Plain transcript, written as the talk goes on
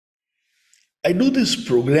I do this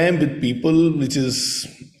program with people which is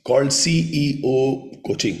called CEO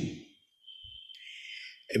coaching,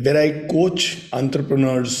 where I coach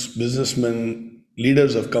entrepreneurs, businessmen,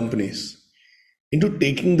 leaders of companies into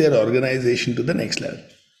taking their organization to the next level.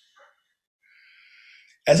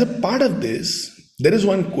 As a part of this, there is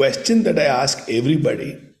one question that I ask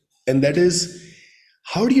everybody, and that is,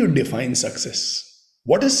 how do you define success?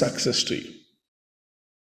 What is success to you?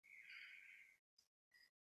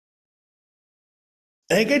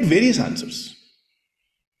 And I get various answers.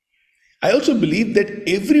 I also believe that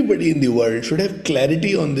everybody in the world should have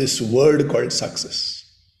clarity on this word called success.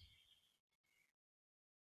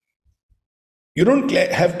 You don't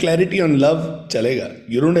have clarity on love, chalega.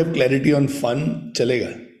 You don't have clarity on fun,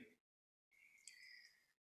 chalega.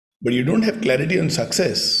 But you don't have clarity on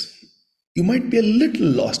success. You might be a little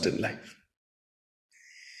lost in life.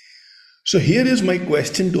 So here is my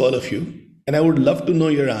question to all of you, and I would love to know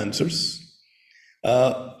your answers.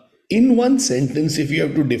 In one sentence, if you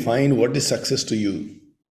have to define what is success to you,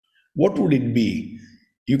 what would it be?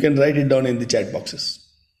 You can write it down in the chat boxes.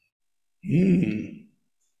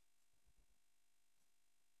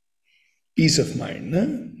 Peace of mind. Huh?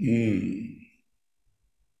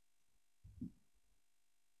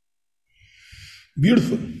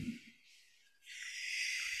 Beautiful.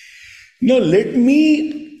 Now, let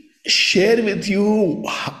me share with you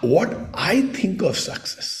what I think of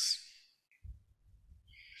success.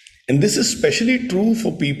 And this is especially true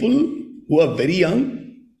for people who are very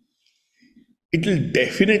young. It will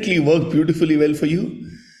definitely work beautifully well for you.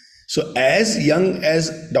 So, as young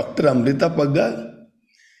as Dr. Amrita Pagga,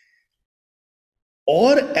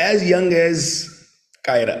 or as young as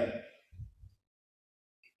Kyra.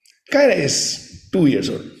 Kyra is 2 years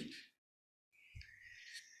old.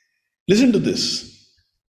 Listen to this,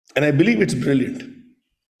 and I believe it's brilliant.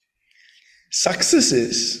 Success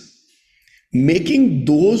is making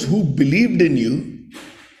those who believed in you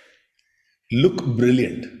look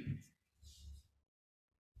brilliant.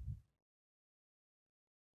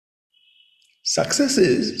 Success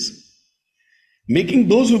is making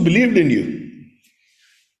those who believed in you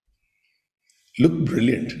look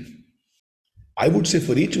brilliant. I would say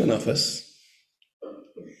for each one of us,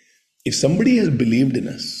 if somebody has believed in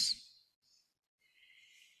us,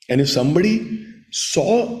 and if somebody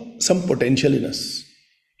saw some potential in us,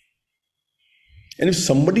 and if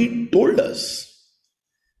somebody told us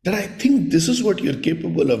that I think this is what you're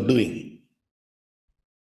capable of doing,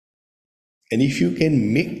 and if you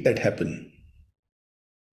can make that happen,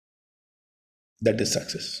 that is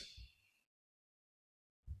success.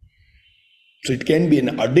 So it can be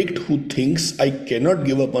an addict who thinks I cannot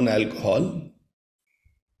give up on alcohol.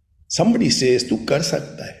 Somebody says, "Tu kar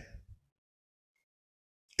sakta hai,"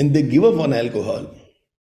 and they give up on alcohol.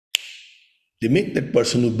 They make that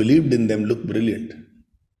person who believed in them look brilliant.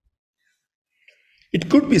 It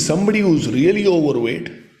could be somebody who's really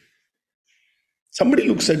overweight. Somebody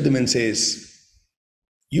looks at them and says,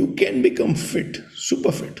 "You can become fit,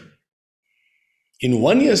 super fit. In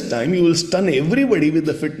 1 year's time, you will stun everybody with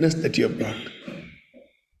the fitness that you have got."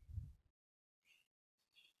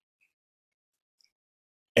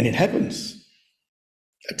 And it happens.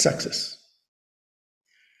 That's success.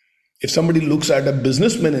 If somebody looks at a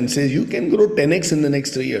businessman and says, "You can grow 10x in the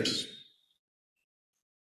next 3 years,"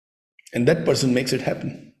 and that person makes it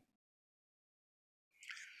happen.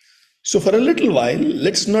 So for a little while,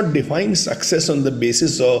 let's not define success on the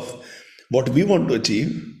basis of what we want to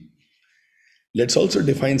achieve. Let's also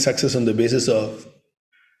define success on the basis of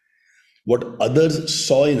what others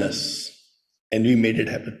saw in us and we made it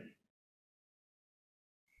happen.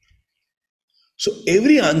 So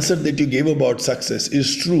every answer that you gave about success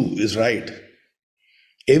is true, is right.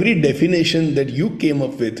 Every definition that you came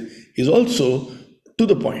up with is also to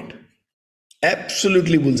the point.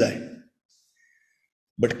 Absolutely bullseye.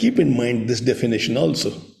 But keep in mind this definition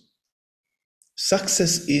also.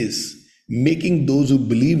 Success is making those who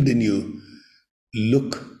believed in you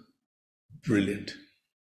look brilliant.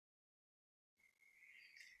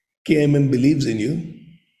 KMM believes in you,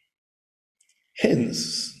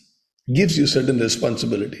 hence gives you certain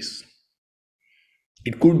responsibilities.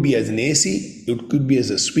 It could be as an AC, it could be as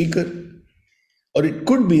a speaker, or it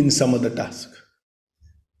could be in some other task.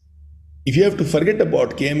 If you have to forget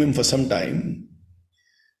about KMM for some time,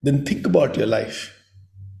 then think about your life.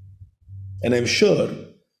 And I'm sure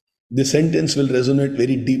this sentence will resonate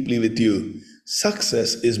very deeply with you.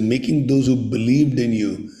 Success is making those who believed in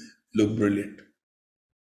you look brilliant.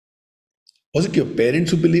 Was it your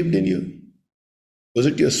parents who believed in you? Was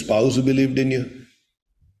it your spouse who believed in you?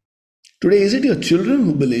 Today, is it your children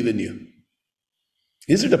who believe in you?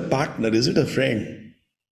 Is it a partner? Is it a friend?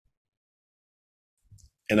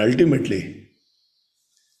 And ultimately,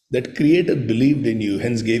 that Creator believed in you,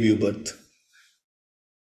 hence gave you birth.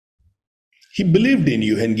 He believed in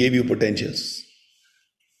you and gave you potentials.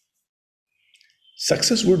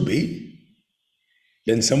 Success would be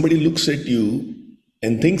when somebody looks at you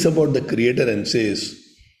and thinks about the Creator and says,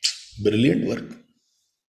 brilliant work.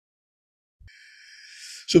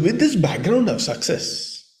 So, with this background of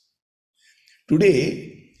success,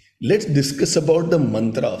 today let's discuss about the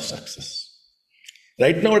mantra of success.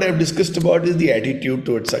 Right now, what I've discussed about is the attitude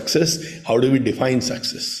towards success. How do we define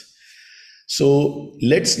success? So,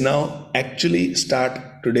 let's now actually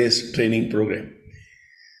start today's training program.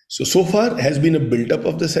 So far has been a build-up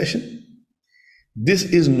of the session. This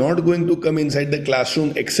is not going to come inside the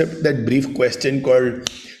classroom except that brief question called,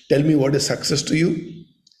 tell me what is success to you?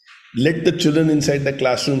 Let the children inside the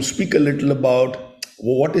classroom speak a little about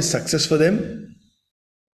what is success for them.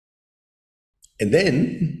 And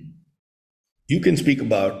then you can speak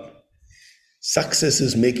about success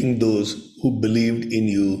is making those who believed in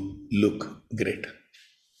you look great.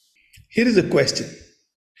 Here is a question.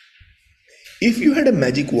 If you had a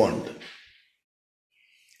magic wand,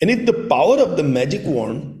 and if the power of the magic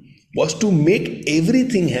wand was to make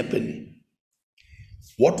everything happen,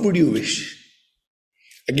 what would you wish?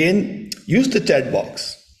 Again, use the chat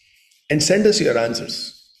box and send us your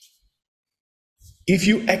answers. If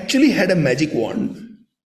you actually had a magic wand,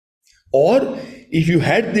 or if you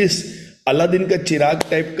had this Aladdin ka chirag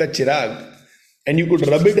type ka chirag, and you could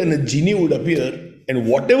rub it and a genie would appear, and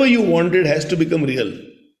whatever you wanted has to become real.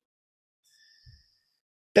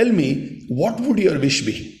 Tell me, what would your wish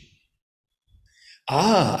be?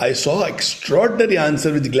 I saw extraordinary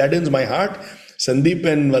answer which gladdens my heart. Sandeep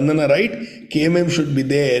and Vandana, right? KMM should be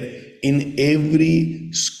there in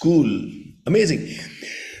every school. Amazing.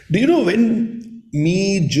 Do you know when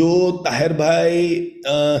me, Joe, Tahir Bhai,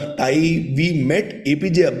 Tai, we met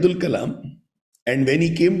APJ Abdul Kalam, and when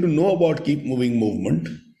he came to know about Keep Moving movement,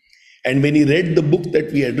 and when he read the book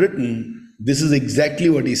that we had written, this is exactly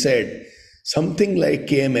what he said. Something like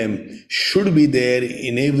KMM should be there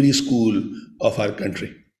in every school of our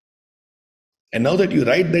country. And now that you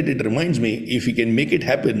write that, it reminds me, if we can make it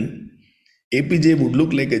happen, APJ would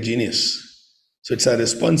look like a genius. So it's our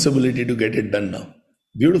responsibility to get it done now.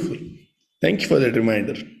 Beautiful. Thank you for that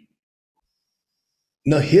reminder.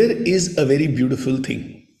 Now here is a very beautiful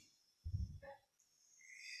thing.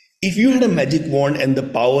 If you had a magic wand and the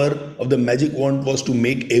power of the magic wand was to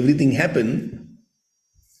make everything happen,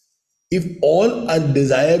 if all our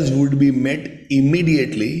desires would be met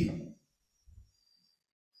immediately,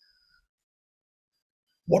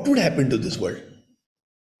 what would happen to this world?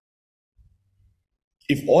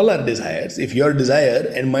 If all our desires, if your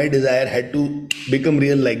desire and my desire had to become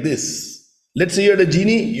real like this, let's say you had a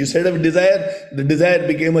genie, you said a desire, the desire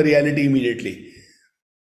became a reality immediately.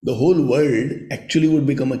 The whole world actually would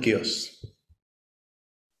become a chaos.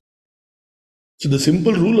 So the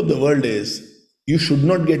simple rule of the world is, you should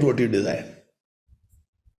not get what you desire.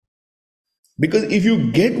 Because if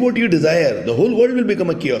you get what you desire, the whole world will become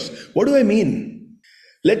a chaos. What do I mean?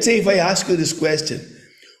 Let's say if I ask you this question,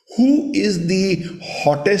 who is the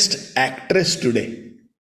hottest actress today?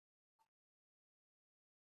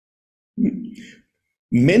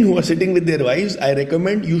 Men who are sitting with their wives, I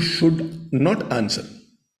recommend you should not answer.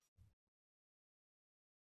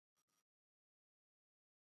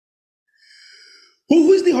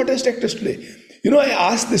 Who is the hottest actress today? I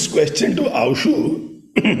asked this question to Aushu,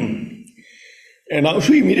 and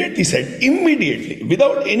Aushu immediately said,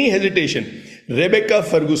 without any hesitation, Rebecca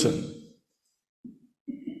Ferguson.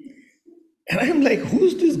 And I am like,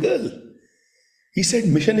 who's this girl? He said,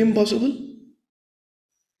 Mission Impossible.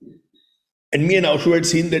 And me and Aushu had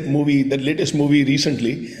seen that movie, that latest movie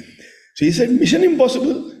recently. So he said, Mission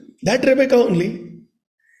Impossible, that Rebecca only.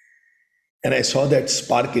 And I saw that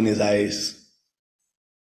spark in his eyes.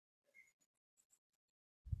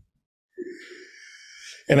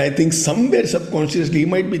 And I think somewhere subconsciously he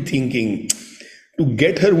might be thinking, to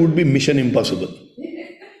get her would be mission impossible.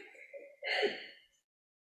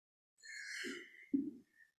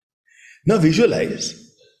 Now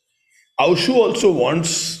visualize, Aushu also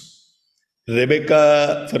wants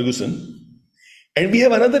Rebecca Ferguson, and we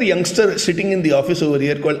have another youngster sitting in the office over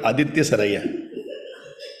here called Aditya Saraiya.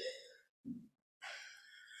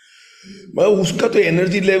 उसका तो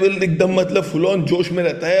energy level एकदम मतलब full on जोश में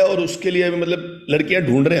रहता है, और उसके लिए मतलब लड़कियां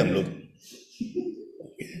ढूंढ रहे हैं हम लोग.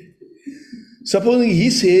 Suppose he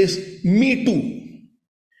says me to,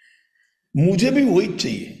 मुझे भी वही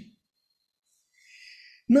चाहिए.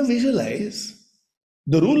 Now visualize,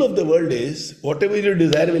 the rule of the world is whatever you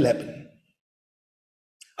desire will happen.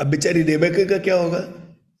 अब बेचारी रेबेका का क्या होगा?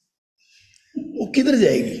 वो किधर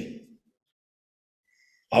जाएगी?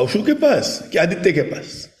 आशु के पास कि आदित्य के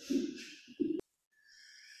पास?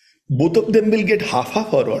 Both of them will get half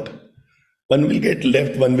or what? One will get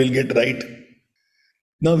left, one will get right.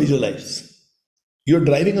 Now visualize. You're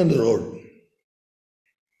driving on the road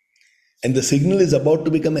and the signal is about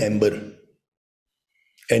to become amber.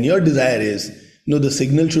 And your desire is, no, the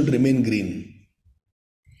signal should remain green.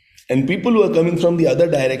 And people who are coming from the other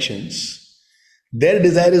directions, their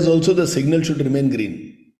desire is also the signal should remain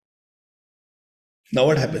green. Now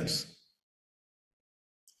what happens?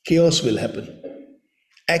 Chaos will happen.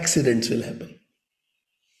 Accidents will happen.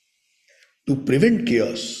 To prevent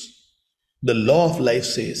chaos, the law of life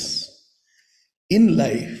says, in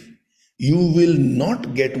life, you will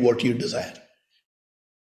not get what you desire.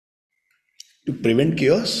 To prevent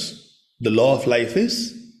chaos, the law of life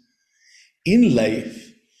is, in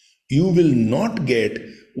life, you will not get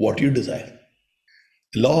what you desire.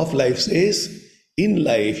 The law of life says, in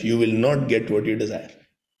life, you will not get what you desire.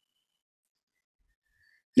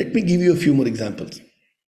 Let me give you a few more examples.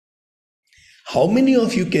 How many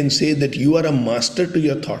of you can say that you are a master to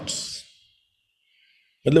your thoughts?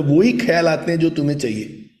 मतलब वही ख्याल आते हैं जो तुम्हें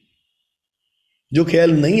चाहिए. जो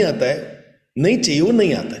ख्याल नहीं आता है, नहीं चाहिए, वो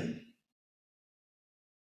नहीं आता है.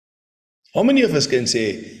 How many of us can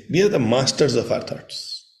say we are the masters of our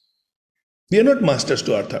thoughts? We are not masters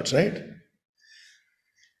to our thoughts, right?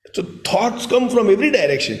 So thoughts come from every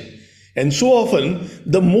direction, and so often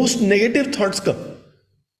the most negative thoughts come.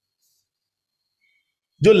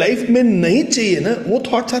 जो life में नहीं चाहिए ना, वो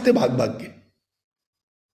thoughts आते भाग भाग के.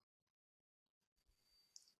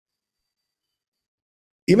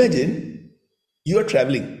 Imagine you are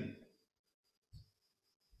traveling.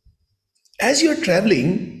 As you are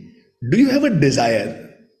traveling, do you have a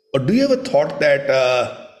desire or do you have a thought that,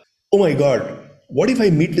 oh my God, what if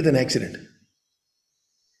I meet with an accident?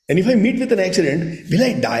 And if I meet with an accident, will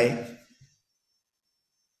I die?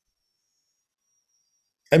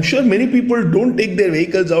 I'm sure many people don't take their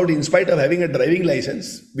vehicles out in spite of having a driving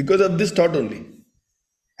license because of this thought only.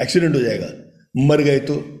 Accident हो जाएगा, मर गए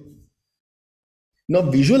तो. Now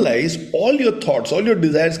visualize all your thoughts, all your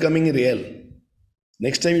desires coming in real.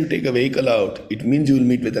 Next time you take a vehicle out, it means you will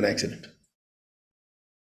meet with an accident.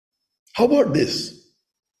 How about this?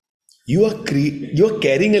 You are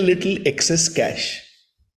carrying a little excess cash.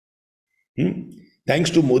 Thanks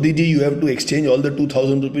to Modi ji, you have to exchange all the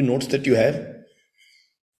 2,000 rupee notes that you have.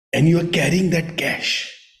 And you are carrying that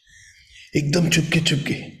cash. Ekdam chupke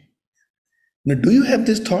chupke. Now do you have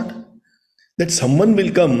this thought that someone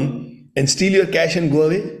will come and steal your cash and go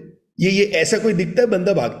away? ये ऐसा कोई दिखता है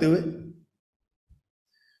बंदा भागते हुए?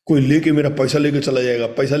 कोई लेके मेरा पैसा लेके चला जाएगा,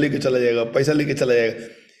 पैसा लेके चला जाएगा, पैसा लेके चला जाएगा.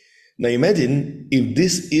 Now imagine if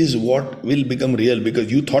this is what will become real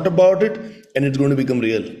because you thought about it and it's going to become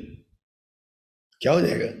real. क्या हो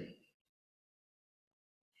जाएगा?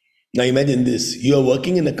 Now imagine this, you are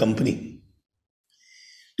working in a company.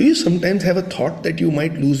 Do you sometimes have a thought that you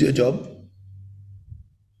might lose your job?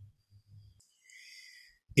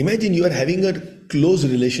 Imagine you are having a close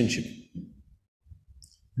relationship.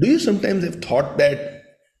 Do you sometimes have thought that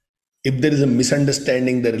if there is a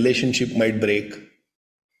misunderstanding, the relationship might break?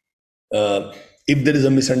 If there is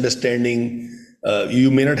a misunderstanding, you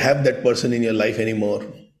may not have that person in your life anymore.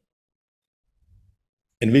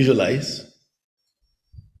 And visualize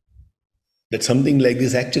that something like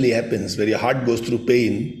this actually happens, where your heart goes through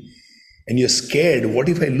pain and you're scared, what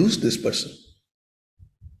if I lose this person?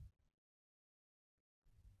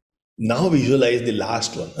 Now visualize the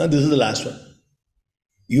last one. This is the last one.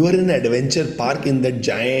 You are in an adventure park in that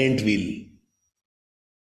giant wheel.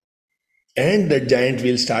 And that giant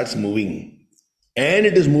wheel starts moving. And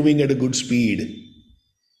it is moving at a good speed.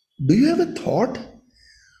 Do you have a thought?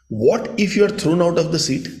 What if you are thrown out of the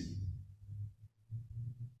seat?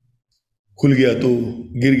 खुल गया तो,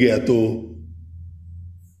 गिर गया तो.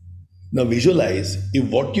 Now visualize if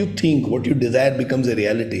what you think, what you desire becomes a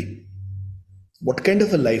reality. What kind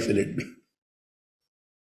of a life will it be?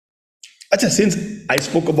 Acha, since I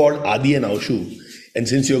spoke about Adi and Aushu, and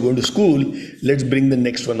since you're going to school, let's bring the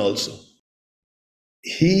next one also.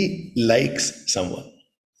 He likes someone.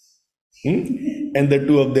 And the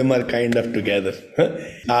two of them are kind of together.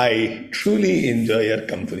 I truly enjoy your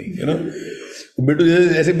company, बेटू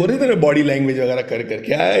ऐसे बोल रहे थे ना body language वगैरह कर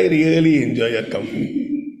करके, I really enjoy your company.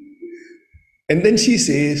 And then she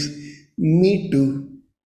says, me too.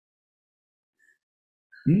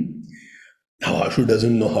 Now Ashu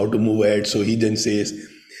doesn't know how to move ahead, so he then says,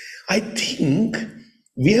 I think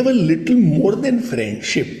we have a little more than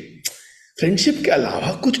friendship. Friendship के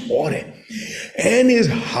अलावा कुछ और है. And his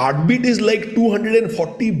heartbeat is like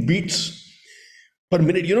 240 beats per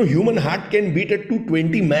minute. Human heart can beat at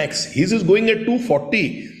 220 max. His is going at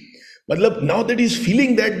 240. Matlab, now that he's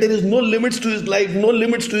feeling that there is no limits to his life, no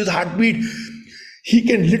limits to his heartbeat, he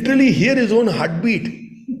can literally hear his own heartbeat.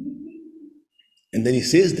 And then he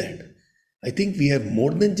says that, I think we have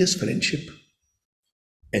more than just friendship.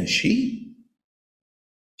 And she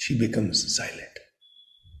becomes silent.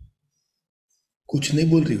 Kuch nahi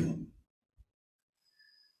bol rahi wo.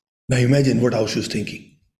 Now imagine how she was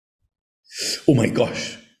thinking. Oh my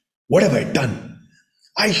gosh, what have I done?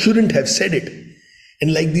 I shouldn't have said it.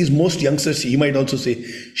 And like these most youngsters, he might also say,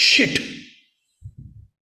 shit.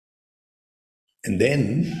 And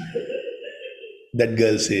then that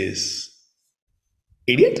girl says,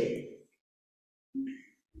 idiot.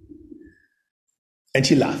 And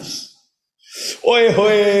she laughs. Oi,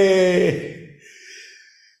 hoy.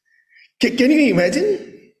 Can you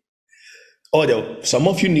imagine? Or some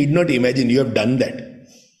of you need not imagine, you have done that.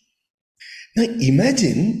 Now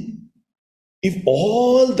imagine if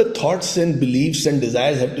all the thoughts and beliefs and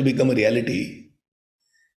desires have to become a reality,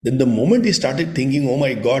 then the moment he started thinking, oh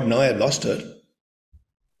my God, now I have lost her,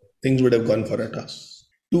 things would have gone for a toss.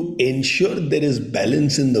 To ensure there is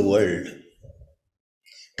balance in the world,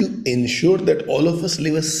 to ensure that all of us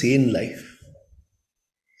live a sane life,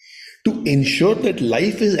 to ensure that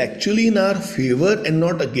life is actually in our favor and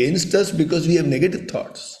not against us because we have negative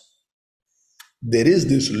thoughts, there is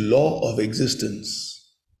this law of existence.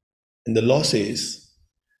 And the law says,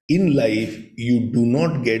 in life, you do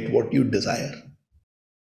not get what you desire.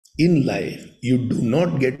 In life, you do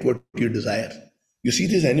not get what you desire. You see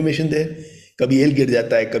this animation there? कभी L गिर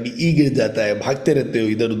जाता है, कभी E गिर जाता है, भागते रहते हो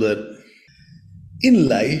इधर उधर. In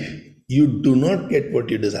life, you do not get what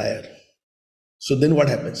you desire. So then what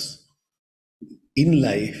happens? In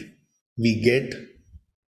life, we get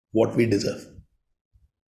what we deserve.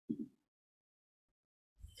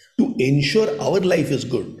 To ensure our life is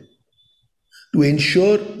good, to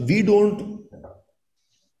ensure we don't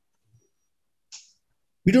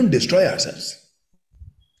destroy ourselves,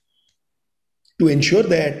 to ensure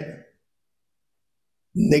that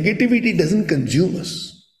negativity doesn't consume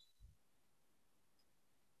us.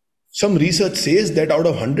 Some research says that out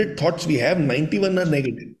of 100 thoughts we have, 91 are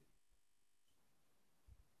negative.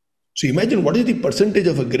 So imagine what is the percentage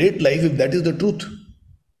of a great life if that is the truth.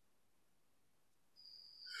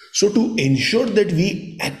 So to ensure that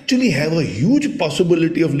we actually have a huge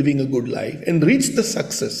possibility of living a good life and reach the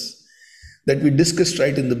success that we discussed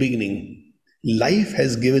right in the beginning, life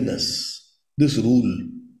has given us this rule,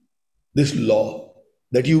 this law,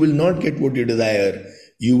 that you will not get what you desire,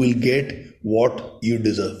 you will get what you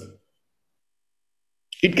deserve.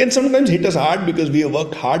 It can sometimes hit us hard because we have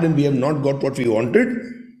worked hard and we have not got what we wanted.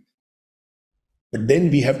 But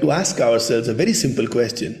then we have to ask ourselves a very simple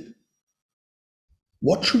question.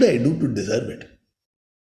 What should I do to deserve it?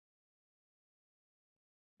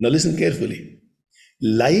 Now listen carefully.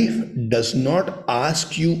 Life does not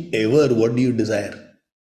ask you ever what do you desire.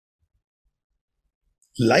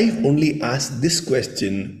 Life only asks this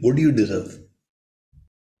question, what do you deserve?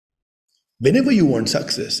 Whenever you want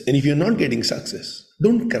success, and if you're not getting success,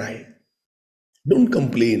 don't cry. Don't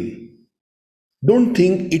complain. Don't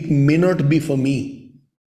think it may not be for me.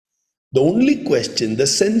 The only question, the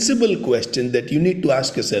sensible question that you need to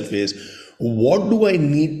ask yourself is, what do I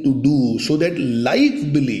need to do so that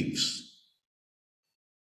life believes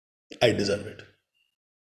I deserve it?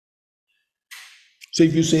 So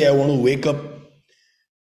if you say, I want to wake up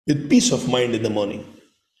with peace of mind in the morning,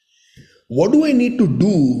 what do I need to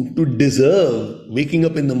do to deserve waking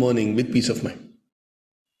up in the morning with peace of mind?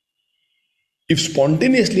 If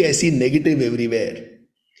spontaneously I see negative everywhere,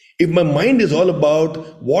 if my mind is all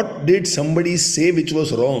about what did somebody say which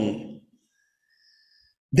was wrong,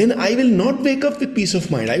 then I will not wake up with peace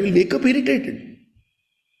of mind. I will wake up irritated.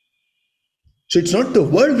 So it's not the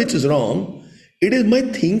world which is wrong. It is my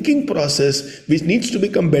thinking process which needs to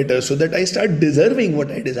become better so that I start deserving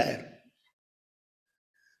what I desire.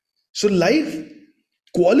 So life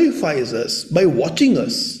qualifies us by watching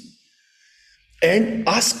us and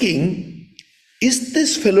asking, is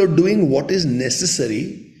this fellow doing what is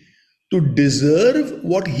necessary to deserve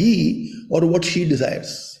what he or what she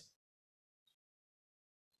desires?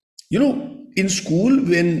 In school,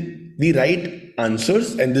 when we write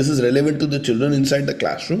answers, and this is relevant to the children inside the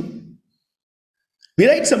classroom, we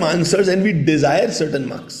write some answers and we desire certain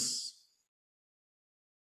marks.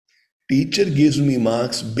 Teacher gives me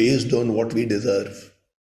marks based on what we deserve.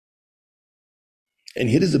 And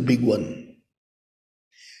here is a big one.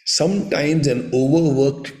 Sometimes an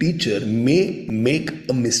overworked teacher may make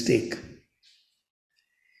a mistake.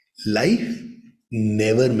 Life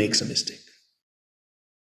never makes a mistake.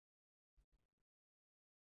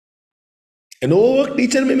 An overworked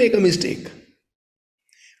teacher may make a mistake.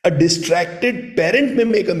 A distracted parent may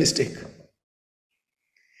make a mistake.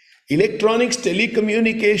 Electronics,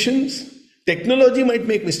 telecommunications, technology might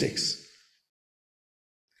make mistakes.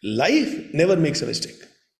 Life never makes a mistake.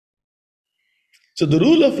 So the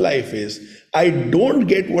rule of life is I don't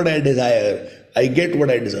get what I desire, I get what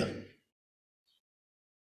I deserve.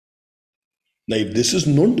 Now, if this is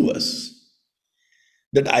known to us,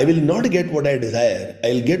 that I will not get what I desire,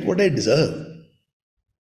 I'll get what I deserve.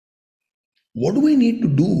 What do I need to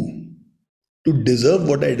do to deserve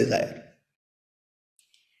what I desire?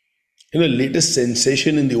 Latest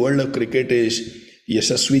sensation in the world of cricket is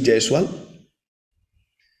Yashasvi Jaiswal,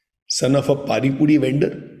 son of a Paripuri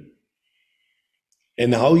vendor,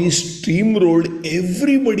 and how he steamrolled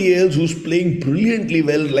everybody else who's playing brilliantly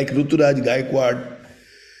well, like Ruturaj Gaikwad,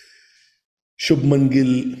 Shubman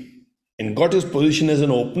Gill, and got his position as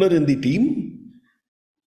an opener in the team.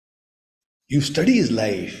 You study his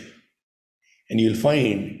life and you'll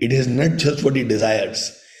find it is not just what he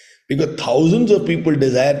desires, because thousands of people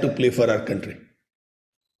desire to play for our country.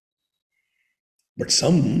 But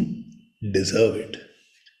some deserve it.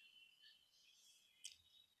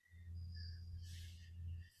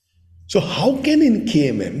 So how can in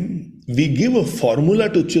KMM we give a formula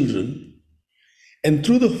to children and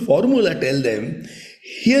through the formula tell them,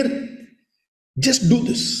 here, just do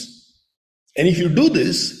this. And if you do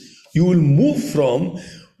this, you will move from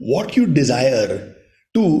what you desire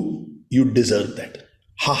to you deserve that.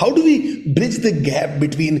 How do we bridge the gap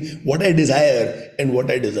between what I desire and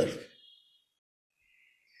what I deserve?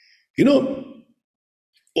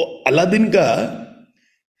 Aladdin का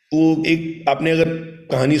वो एक आपने अगर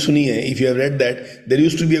कहानी सुनी है, if you have read that, there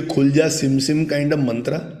used to be a khulja sim sim kind of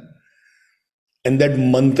mantra, and that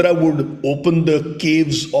mantra would open the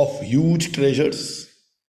caves of huge treasures.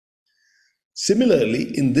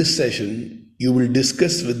 Similarly, in this session, you will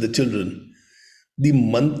discuss with the children the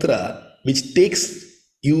mantra which takes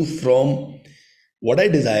you from what I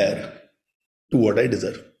desire to what I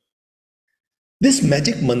deserve. This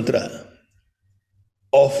magic mantra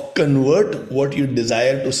of convert what you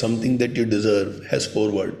desire to something that you deserve has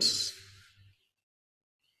 4 words.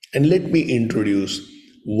 And let me introduce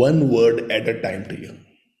one word at a time to you.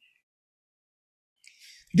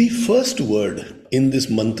 The first word in this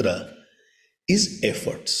mantra is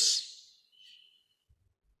efforts.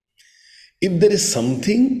 If there is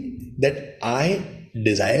something that I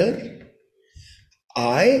desire,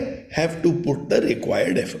 I have to put the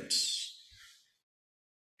required efforts.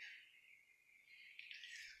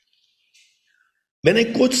 When I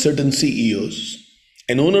coach certain CEOs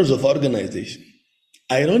and owners of organizations,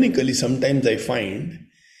 ironically, sometimes I find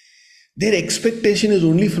their expectation is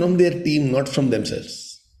only from their team, not from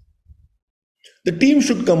themselves. The team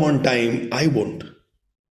should come on time, I won't.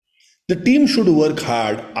 The team should work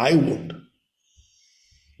hard, I won't.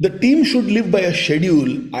 The team should live by a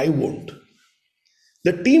schedule, I won't.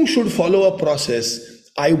 The team should follow a process,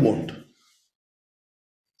 I won't.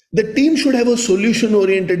 The team should have a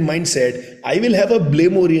solution-oriented mindset, I will have a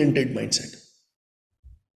blame-oriented mindset.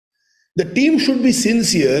 The team should be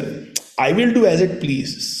sincere, I will do as it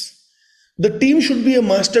pleases. The team should be a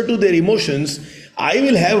master to their emotions, I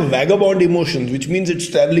will have vagabond emotions, which means it's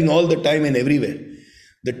traveling all the time and everywhere.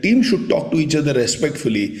 The team should talk to each other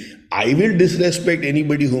respectfully, I will disrespect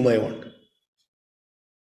anybody whom I want.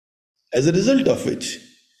 As a result of which,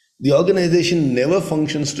 the organization never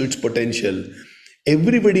functions to its potential.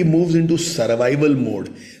 Everybody moves into survival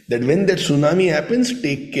mode, that when that tsunami happens,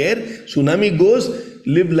 take care, tsunami goes,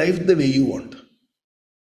 live life the way you want.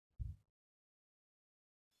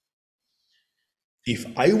 If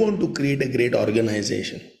I want to create a great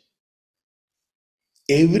organization,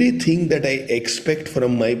 everything that I expect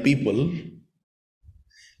from my people,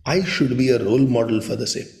 I should be a role model for the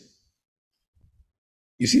same.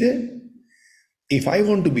 You see that? If I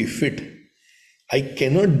want to be fit, I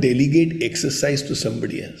cannot delegate exercise to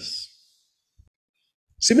somebody else.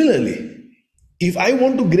 Similarly, if I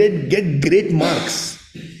want to get great marks,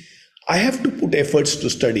 I have to put efforts to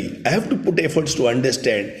study. I have to put efforts to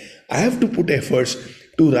understand. I have to put efforts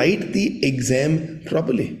to write the exam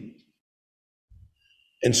properly.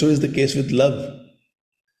 And so is the case with love.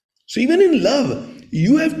 So even in love,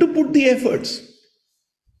 you have to put the efforts.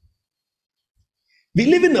 We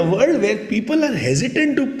live in a world where people are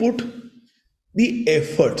hesitant to put the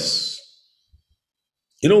efforts.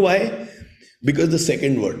 You know why? Because the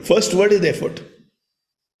second word, first word is effort.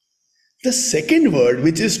 The second word,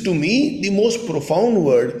 which is to me the most profound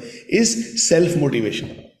word, is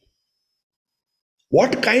self-motivation.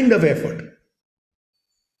 What kind of effort?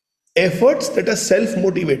 Efforts that are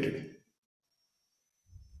self-motivated.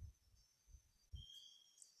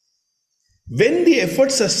 When the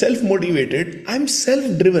efforts are self motivated, I am self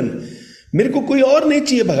driven. मेरे को कोई और नहीं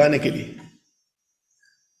चाहिए भगाने के लिए.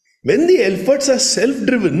 When the efforts are self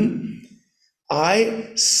driven,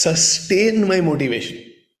 I sustain my motivation.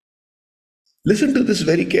 Listen to this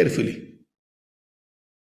very carefully.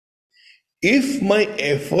 If my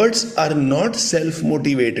efforts are not self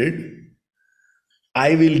motivated,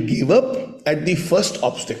 I will give up at the first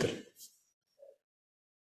obstacle.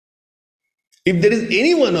 If there is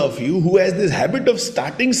any one of you who has this habit of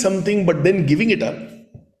starting something but then giving it up,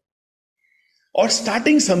 or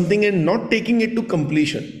starting something and not taking it to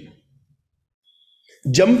completion,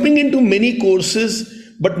 jumping into many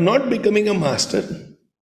courses but not becoming a master,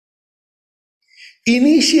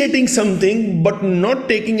 initiating something but not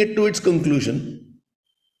taking it to its conclusion,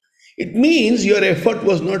 it means your effort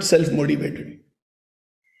was not self motivated.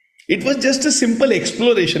 It was just a simple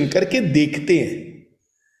exploration. करके देखते हैं.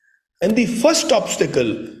 And the first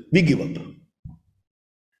obstacle, we give up.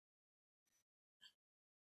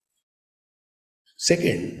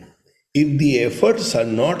 Second, if the efforts are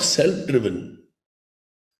not self-driven,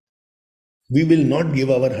 we will not give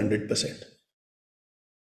our 100%.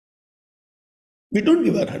 We don't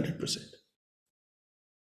give our 100%.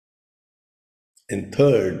 And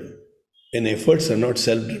third, when efforts are not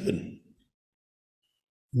self-driven,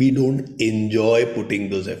 we don't enjoy putting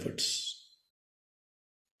those efforts.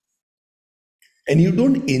 And you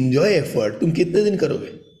don't enjoy effort, तुम कितने दिन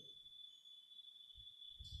करोगे?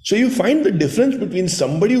 So you find the difference between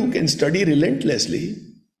somebody who can study relentlessly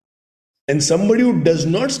and somebody who does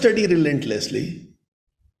not study relentlessly.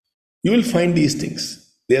 You will find these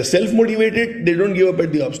things. They are self-motivated, they don't give up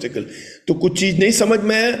at the obstacle. तो कुछ चीज नहीं समझ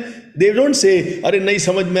में आया, they don't say, अरे नहीं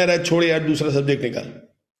समझ में आ रहा है, छोड़ यार दूसरा सब्जेक्ट निकाल.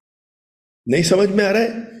 नहीं समझ में आ रहा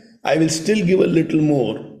है, I will still give a little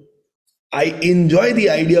more. I enjoy the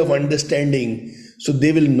idea of understanding, so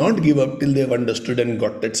they will not give up till they have understood and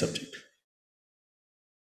got that subject.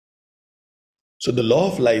 So the law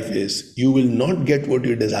of life is, you will not get what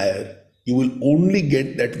you desire, you will only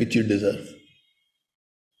get that which you deserve.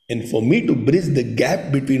 And for me to bridge the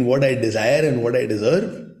gap between what I desire and what I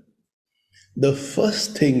deserve, the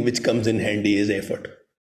first thing which comes in handy is effort.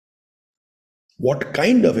 What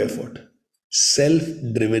kind of effort?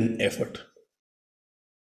 Self-driven effort.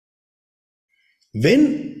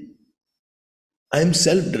 When I'm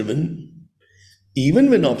self-driven, even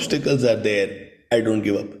when obstacles are there, I don't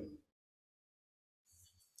give up.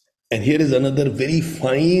 And here is another very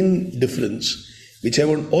fine difference, which I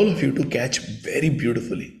want all of you to catch very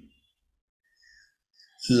beautifully.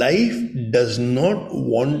 Life does not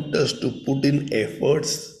want us to put in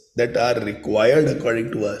efforts that are required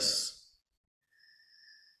according to us.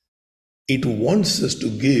 It wants us to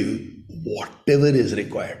give whatever is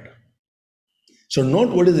required. So not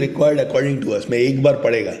what is required according to us. मैं एक बार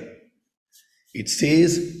पढ़ेगा. It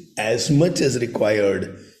says as much as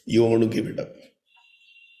required, you want to give it up.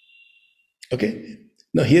 Okay?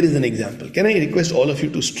 Now here is an example. Can I request all of you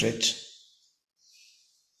to stretch?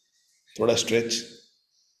 थोड़ा stretch.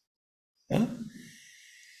 हाँ?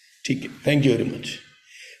 ठीक है. Thank you very much.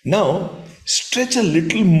 Now stretch a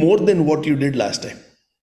little more than what you did last time.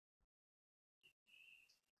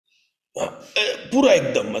 पूरा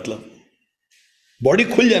एकदम मतलब body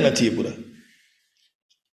खुल जाना चाहिए पूरा.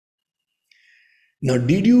 Now,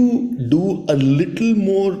 did you do a little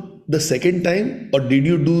more the second time, or did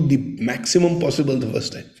you do the maximum possible the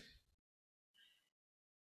first time?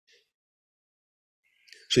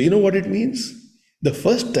 So you know what it means? The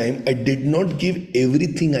first time I did not give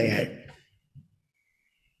everything I had.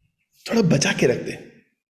 थोड़ा बचा के रख दे.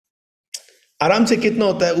 आराम से कितना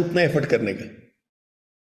होता है उतना एफर्ट करने का.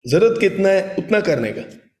 जरूरत कितना है उतना करने का.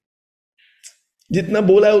 जितना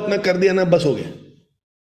बोला है उतना कर दिया ना, बस हो गया.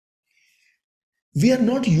 We are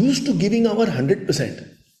not used to giving our 100%.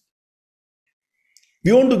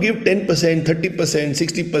 We want to give 10%, 30%,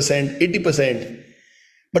 60%, 80%,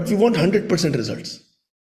 but we want 100% results.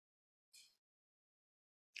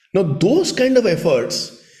 Now, those kind of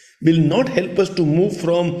efforts will not help us to move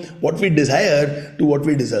from what we desire to what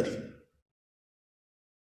we deserve.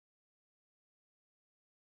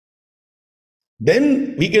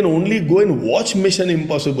 Then we can only go and watch Mission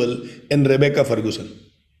Impossible and Rebecca Ferguson.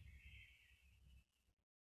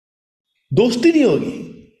 दोस्ती नहीं होगी,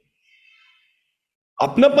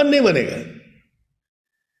 अपनापन नहीं बनेगा.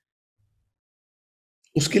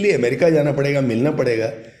 उसके लिए America जाना पड़ेगा, मिलना पड़ेगा.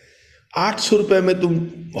 800 रुपए में तुम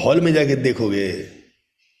हॉल में जाके देखोगे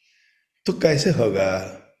तो कैसे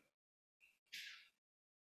होगा?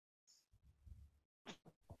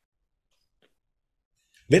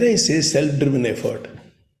 When I say self-driven effort,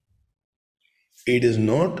 it is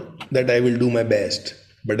not that I will do my best.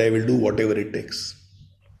 but I will do whatever it takes.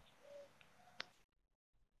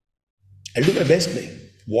 I'll do my best, mate.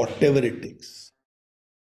 Whatever it takes.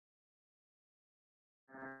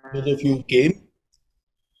 Those of you who came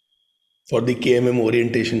for the KMM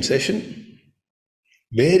orientation session,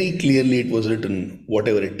 very clearly it was written,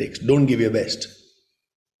 whatever it takes. Don't give your best.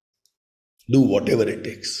 Do whatever it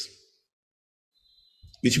takes.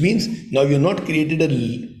 Which means now you've not created a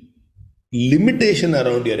limitation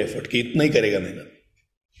around your effort. कि इतना ही करेगा मेहनत.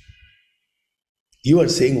 You are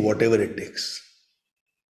saying whatever it takes.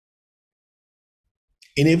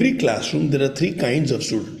 In every classroom, there are three kinds of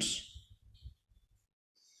students.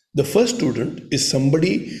 The first student is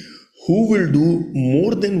somebody who will do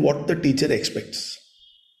more than what the teacher expects.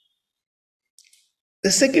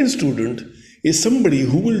 The second student is somebody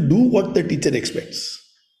who will do what the teacher expects.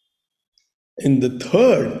 And the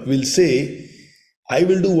third will say, I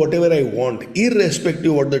will do whatever I want,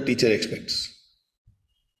 irrespective of what the teacher expects.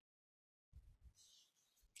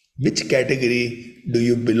 Which category do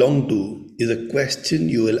you belong to is a question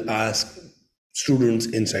you will ask students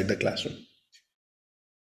inside the classroom.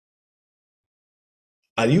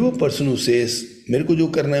 Are you a person who says, मेरे को जो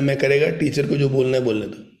करना है मैं करेगा, teacher को जो बोलना है बोलने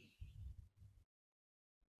दो?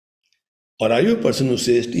 Or are you a person who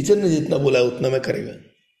says, teacher ने जितना बोला है उतना मैं करेगा?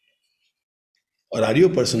 Or are you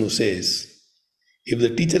a person who says, if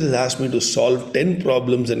the teacher has asked me to solve 10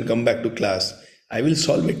 problems and come back to class, I will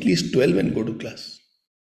solve at least 12 and go to class?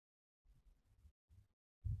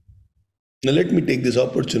 Now let me take this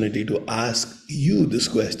opportunity to ask you this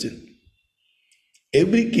question.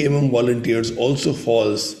 Every KMM volunteers also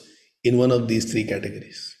falls in one of these three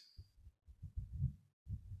categories.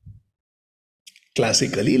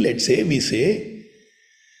 Classically, let's say we say,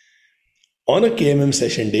 on a KMM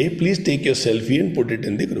session day, please take your selfie and put it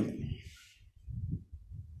in the group.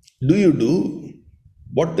 Do you do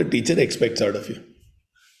what the teacher expects out of you?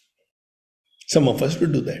 Some of us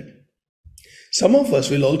will do that. Some of us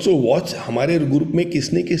will also watch हमारे group में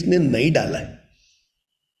किसने किसने नहीं डाला है.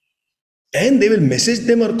 And they will message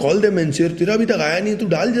them or call them and say, तेरा अभी तक आया नहीं, तू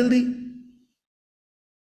डाल जल्दी.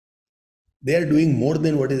 They are doing more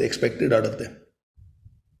than what is expected out of them.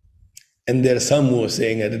 And there are some who are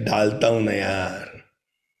saying, अरे डालता हूं ना यार,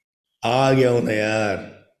 आ गया हूं ना यार,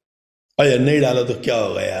 अरे नहीं डाला तो क्या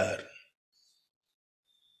होगा यार.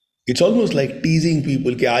 It's almost like teasing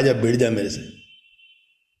people कि आजा भिड़ जा मेरे से.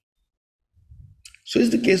 So is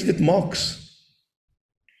the case with mocks.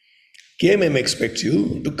 KMM expects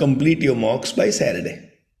you to complete your mocks by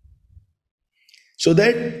Saturday, so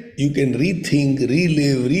that you can relive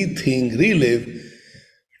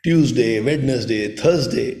Tuesday, Wednesday,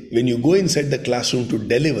 Thursday. When you go inside the classroom to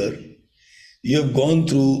deliver, you have gone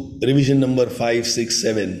through revision number 5, 6,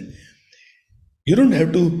 7. You don't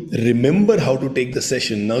have to remember how to take the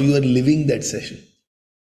session. Now you are living that session.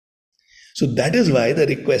 So that is why the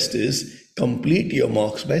request is complete your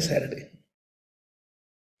mocks by Saturday.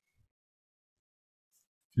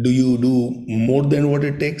 Do you do more than what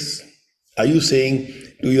it takes? Are you saying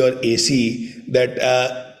to your AC that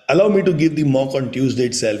allow me to give the mock on Tuesday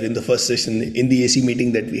itself in the first session in the AC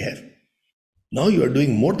meeting that we have? Now you are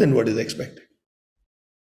doing more than what is expected.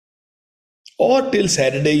 Or till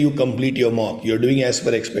Saturday you complete your mock. You are doing as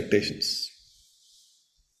per expectations.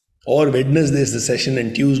 Or Wednesday is the session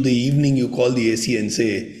and Tuesday evening you call the AC and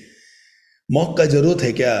say, mock का जरूरत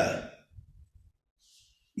है क्या?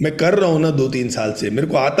 मैं कर रहा हूं ना 2-3 साल से, मेरे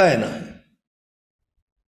को आता है ना.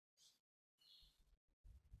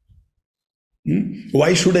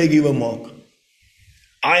 Why should I give a mock?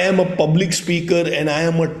 I am a public speaker and I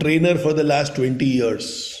am a trainer for the last 20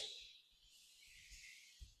 years.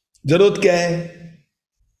 जरूरत क्या है?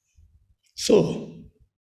 So,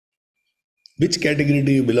 which category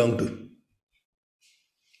do you belong to?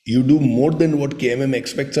 You do more than what KMM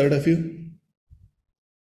expects out of you?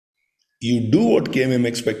 You do what KMM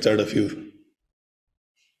expects out of you,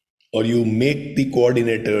 or you make the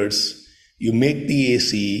coordinators, you make the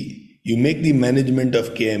AC, you make the management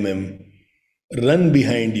of KMM run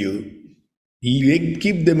behind you, you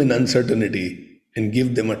keep them in uncertainty and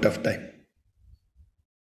give them a tough time.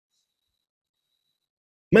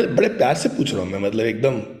 मैं बड़े प्यार से पूछ रहा हूं, मैं मतलब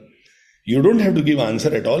एकदम, you don't have to give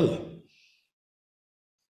answer at all,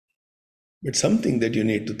 but something that you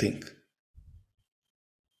need to think.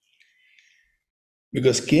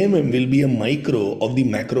 Because KMM will be a micro of the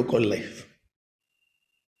macro called life.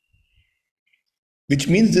 Which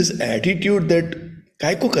means this attitude that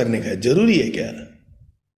काय को करने का जरूरी है क्या,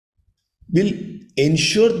 will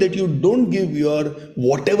ensure that you don't give your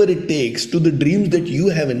whatever it takes to the dreams that you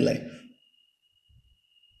have in life.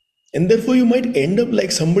 And therefore, you might end up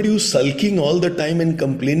like somebody who's sulking all the time and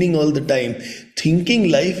complaining all the time, thinking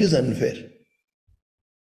life is unfair.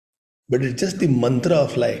 But it's just the mantra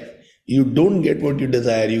of life. You don't get what you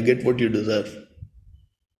desire, you get what you deserve.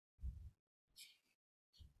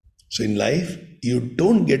 So in life, you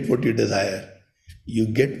don't get what you desire, you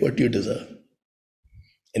get what you deserve.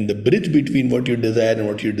 And the bridge between what you desire and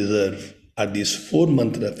what you deserve are these four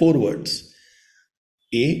words.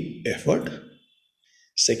 A, effort.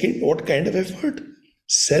 Second, what kind of effort?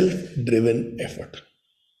 Self-driven effort.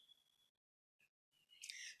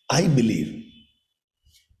 I believe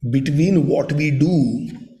between what we do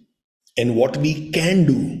and what we can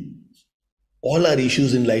do, all our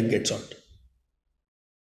issues in life get solved.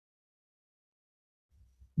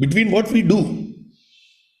 Between what we do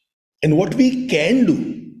and what we can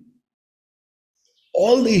do,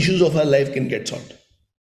 all the issues of our life can get solved.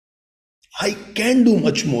 I can do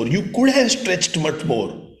much more. You could have stretched much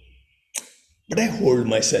more, but I hold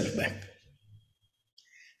myself back.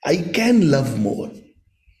 I can love more.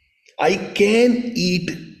 I can eat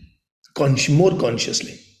more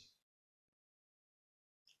consciously.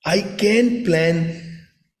 I can plan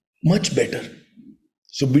much better.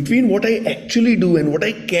 So between what I actually do and what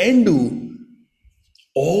I can do,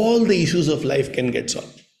 all the issues of life can get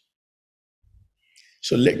solved.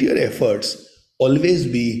 So let your efforts always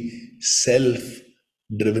be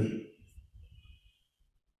self-driven.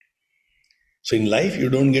 So in life, you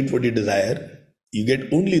don't get what you desire, you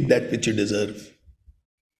get only that which you deserve.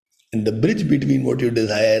 And the bridge between what you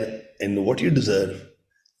desire and what you deserve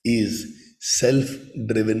is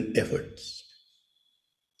self-driven efforts.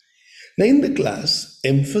 Now in the class,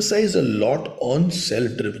 emphasize a lot on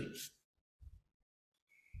self-driven.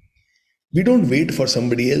 We don't wait for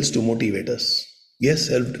somebody else to motivate us. We are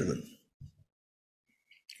self-driven.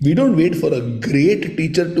 We don't wait for a great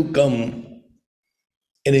teacher to come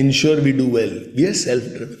and ensure we do well. We are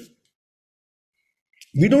self-driven.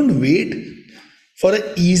 We don't wait for an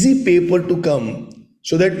easy paper to come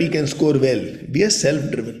so that we can score well. We are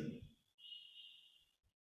self-driven.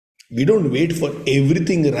 We don't wait for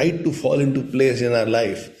everything right to fall into place in our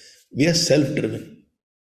life. We are self-driven.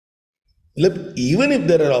 Look, even if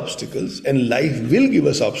there are obstacles, and life will give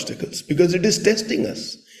us obstacles because it is testing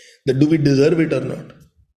us, that do we deserve it or not?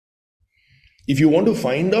 If you want to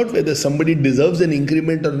find out whether somebody deserves an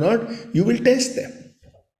increment or not, you will test them.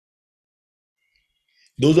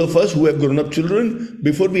 Those of us who have grown up children,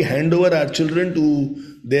 before we hand over our children to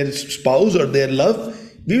their spouse or their love,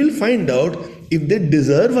 we will find out if they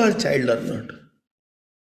deserve our child or not.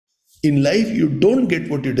 In life, you don't get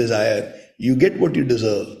what you desire, you get what you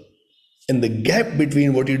deserve. And the gap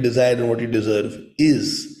between what you desire and what you deserve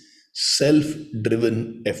is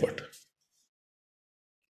self-driven effort.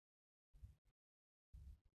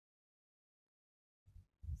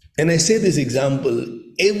 And I say this example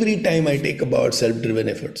every time I take about self-driven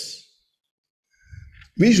efforts.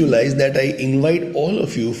 Visualize that I invite all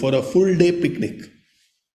of you for a full day picnic.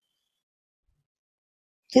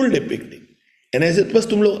 Full day picnic. And I said, bas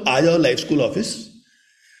tum log aa jao life school office.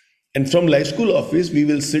 And from life school office, we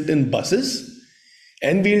will sit in buses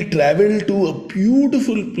and we'll travel to a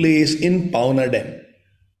beautiful place in Pauna Dam.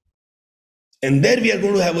 And there we are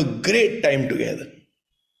going to have a great time together.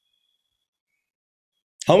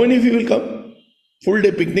 How many of you will come? Full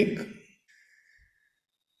day picnic.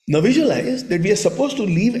 Now visualize that we are supposed to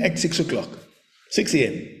leave at 6 o'clock, 6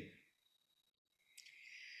 a.m.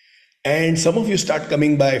 And some of you start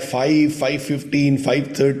coming by 5, 5:15,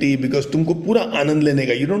 5:30 because तुमको पूरा आनंद लेने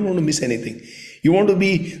का. You don't want to miss anything. You want to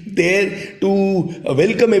be there to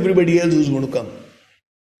welcome everybody else who's going to come.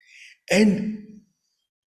 And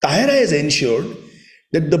Tahira has ensured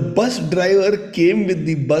that the bus driver came with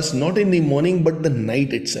the bus not in the morning but the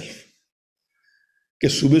night itself. कि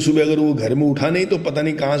सुबह सुबह अगर वो घर में उठा नहीं तो पता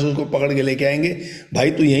नहीं कहाँ से उसको पकड़ के लेके आएंगे.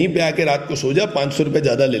 भाई तू यहीं पे आके रात को सो जा, 500 रुपये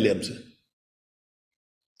ज़्यादा ले ले हमसे.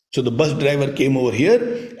 So the bus driver came over here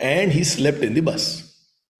and he slept in the bus.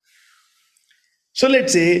 So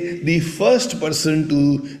let's say the first person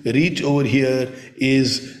to reach over here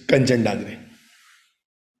is Kanchan Dagre.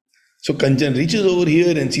 So Kanchan reaches over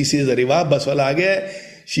here and she says, "Arey वाह बस वाला आ गया है."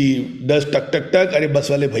 She does टक टक टक. अरे बस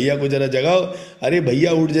वाले भैया को जरा जगाओ. अरे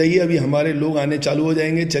भैया उठ जाइए, अभी हमारे लोग आने चालू हो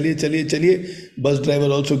जाएंगे. चलिए चलिए चलिए. Bus driver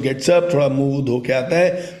also gets up, थोड़ा मुंह धो के आता है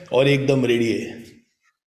और एकदम रेडी है.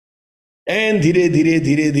 And धीरे धीरे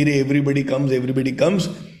धीरे धीरे everybody comes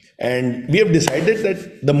and we have decided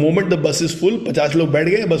that the moment the bus is full, 50 लोग बैठ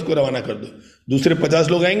गए, बस को रवाना कर दो. दूसरे 50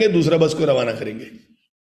 लोग आएंगे, दूसरा बस को रवाना करेंगे.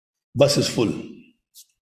 Bus is full.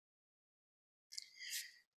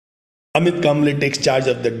 Amit Kamble takes charge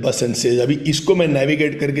of that bus and says, "अभी इसको मैं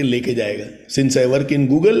navigate करके लेके जाएगा. Since I work in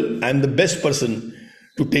Google, I am the best person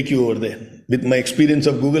to take you over there. With my experience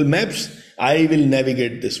of Google Maps, I will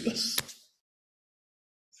navigate this bus."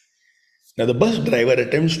 Now the bus driver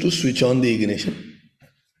attempts to switch on the ignition.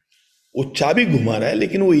 वो चाबी घुमा रहा है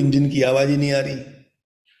लेकिन वो engine की आवाज ही नहीं आ रही.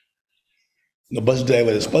 The bus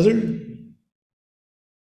driver is puzzled.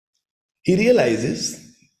 He realizes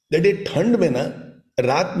that ये ठंड में ना,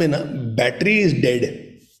 रात में ना, बैटरी इज डेड.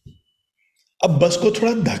 अब बस को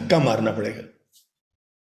थोड़ा धक्का मारना पड़ेगा.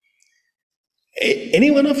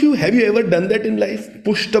 Any one of you, have you ever done that in life?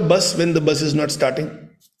 Pushed a bus when the bus is not starting?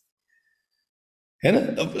 है ना?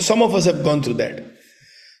 Some of us have gone through that.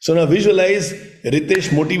 So now visualize Ritesh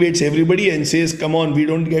motivates everybody and says, "Come on, we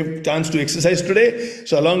don't get chance to exercise today.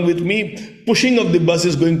 So along with me, pushing of the bus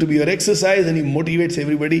is going to be your exercise," and he motivates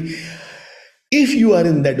everybody. If you are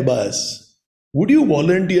in that bus, would you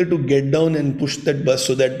volunteer to get down and push that bus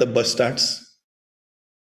so that the bus starts?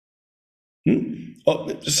 Oh,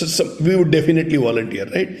 we would definitely volunteer,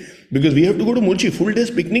 right? Because we have to go to Mulchi. Full day's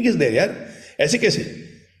picnic is there, yaar. ऐसे कैसे?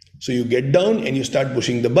 So you get down and you start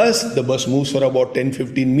pushing the bus. The bus moves for about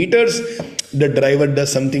 10-15 meters. The driver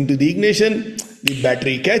does something to the ignition. The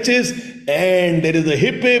battery catches and there is a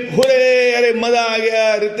hip hip. Hooray! Arey maza aa gaya.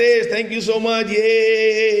 Ritesh, thank you so much.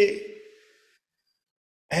 Yay!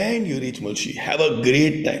 And you reach Mulchi. Have a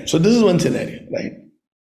great time. So this is one scenario, right?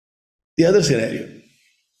 The other scenario.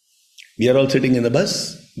 We are all sitting in the bus.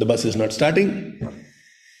 The bus is not starting.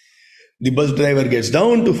 The bus driver gets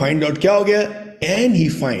down to find out क्या हो गया. And he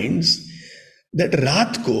finds that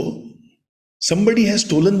रात को somebody has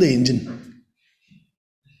stolen the engine.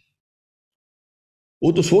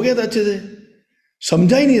 वो तो सो गया था अच्छे से,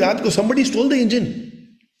 समझा ही नहीं रात को somebody stole the engine.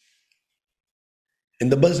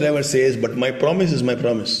 And the bus driver says, "But my promise is my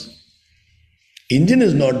promise. Engine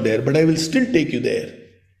is not there, but I will still take you there.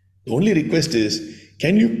 The only request is,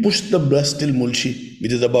 can you push the bus till Mulchi,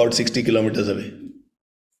 which is about 60 kilometers away?"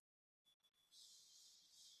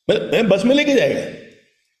 मैं बस में लेके जाएगा,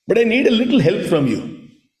 but I need a little help from you.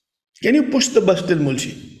 Can you push the bus till Mulchi?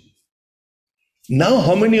 Now,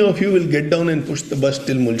 how many of you will get down and push the bus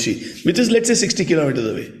till Mulchi, which is, let's say, 60 kilometers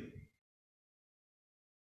away?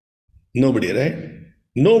 Nobody, right?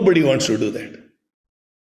 Nobody wants to do that.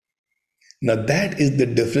 Now, that is the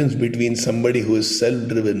difference between somebody who is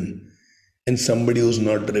self-driven and somebody who's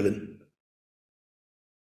not driven.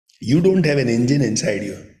 You don't have an engine inside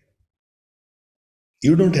you.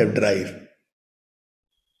 You don't have drive.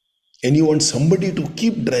 And you want somebody to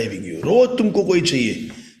keep driving you. रोज तुमको कोई चाहिए.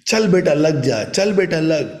 चल बेटा लग जा, चल बेटा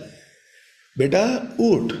लग. बेटा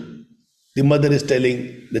उठ. The mother is telling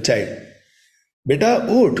the child, बेटा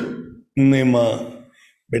उठ. नहीं माँ,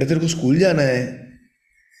 बेटा तेरे को स्कूल जाना है.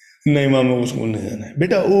 नहीं माँ, मेरे को स्कूल नहीं जाना है.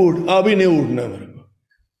 बेटा उठ. अभी नहीं उठना मेरे को.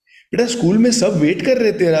 बेटा स्कूल में सब वेट कर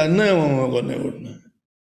रहे तेरा. नहीं माँ, मेरे को नहीं उठना.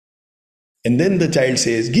 And then the child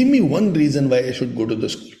says, "Give me one reason why I should go to the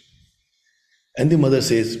school." And the mother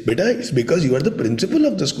says, "Beta, it's because you are the principal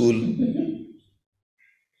of the school."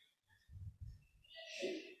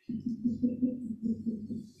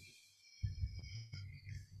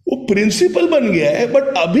 वो प्रिंसिपल बन गया है,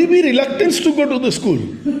 but अभी भी reluctance to go to the school.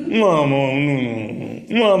 Mama no,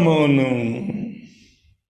 mama no.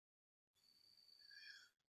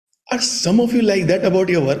 Are some of you like that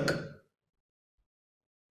about your work?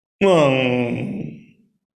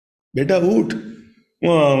 बेटा उठ.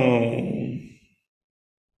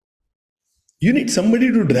 You need somebody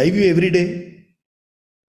to drive you every day.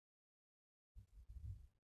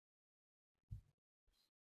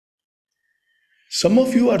 Some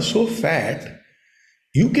of you are so fat,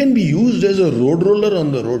 you can be used as a road roller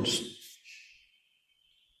on the roads.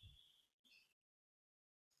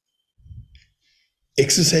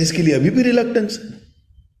 Exercise के लिए अभी भी reluctance है.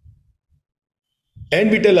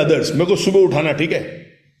 And we tell others, मेरे को सुबह उठाना, ठीक है?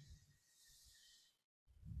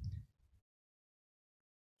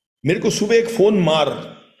 मेरे को सुबह एक फोन मार,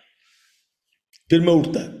 फिर मैं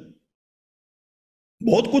उठता है.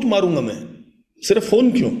 बहुत कुछ मारूंगा मैं, सिर्फ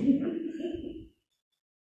फोन क्यों?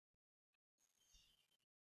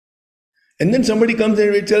 And then somebody comes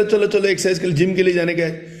and चलो चलो चलो एक्सरसाइज के लिए, जिम के लिए जाने का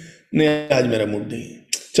है. नहीं, आज मेरा मूड नहीं है.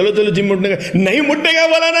 चलो चलो जिम उठने का. नहीं उठने का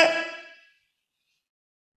बोला ना.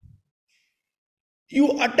 You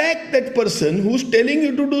attack that person who's telling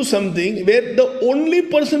you to do something where the only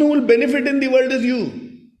person who will benefit in the world is you.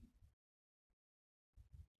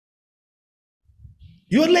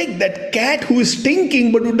 You are like that cat who is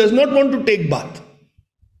stinking but who does not want to take bath.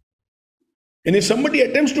 And if somebody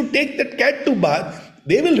attempts to take that cat to bath,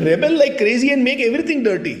 they will rebel like crazy and make everything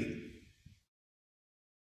dirty.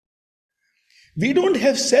 We don't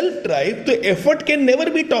have self-drive, the effort can never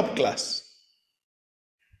be top class.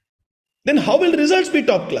 Then how will results be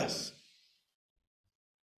top class?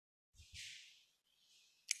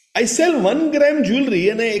 I sell 1 gram jewelry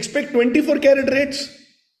and I expect 24 karat rates.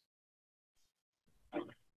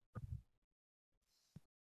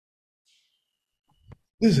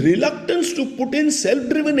 This reluctance to put in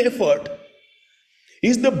self-driven effort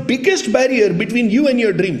is the biggest barrier between you and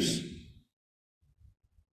your dreams.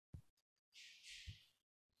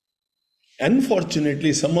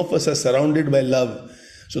 Unfortunately, some of us are surrounded by love.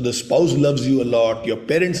 So the spouse loves you a lot, your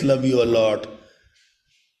parents love you a lot,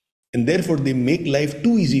 and therefore they make life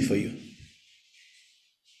too easy for you.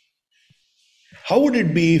 How would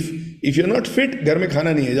it be if you're not fit, घर में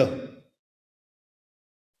खाना नहीं है जाओ.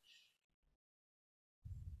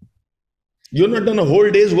 You're not done a whole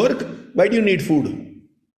day's work, why do you need food?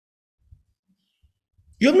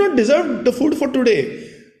 You have not deserved the food for today.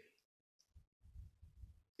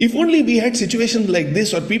 If only we had situations like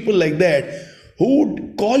this or people like that who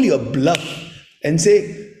would call your bluff and say,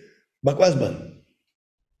 बकवास बंद,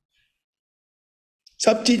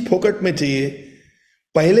 सब चीज फोकट में चाहिए,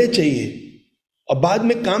 पहले चाहिए, और बाद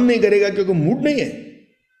में काम नहीं करेगा क्योंकि मूड नहीं है.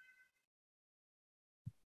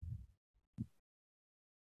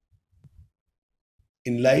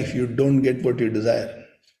 In life, you don't get what you desire.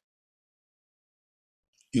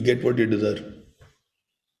 You get what you deserve.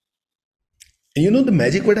 And you know the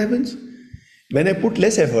magic what happens? When I put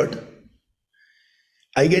less effort,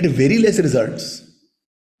 I get very less results.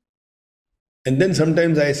 And then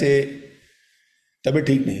sometimes I say, तबीयत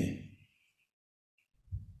ठीक नहीं है.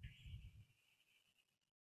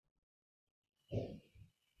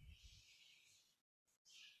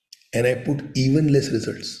 And I put even less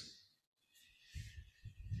results.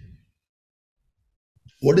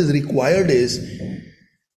 What is required is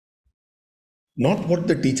not what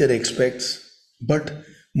the teacher expects, but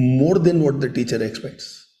more than what the teacher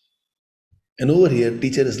expects. And over here,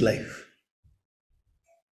 teacher is life.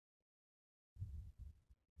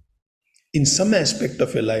 In some aspect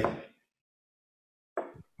of your life,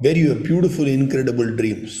 where you have beautiful, incredible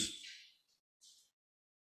dreams,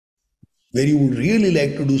 where you would really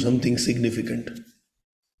like to do something significant.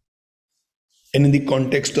 And in the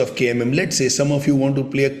context of KMM, let's say some of you want to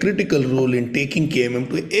play a critical role in taking KMM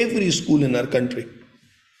to every school in our country.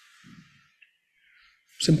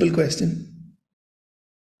 Simple question.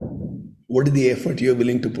 What is the effort you are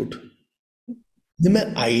willing to put? जब मैं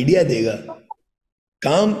idea देगा,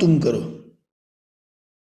 काम तुम करो.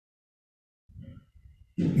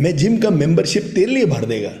 मैं gym का membership तेरे लिए भर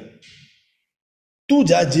देगा. तू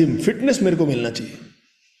जा जिम, फिटनेस मेरे को मिलना चाहिए.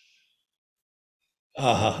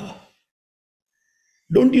 हा.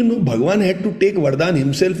 Don't you know Bhagwan had to take Vardhan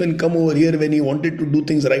himself and come over here when he wanted to do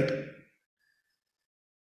things right?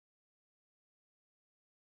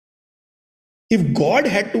 If God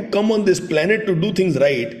had to come on this planet to do things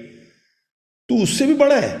right, तो उससे भी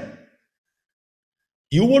बड़ा है.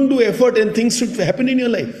 You won't do effort and things should happen in your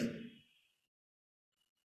life.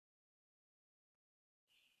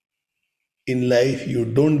 In life, you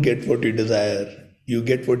don't get what you desire. You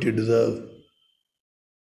get what you deserve.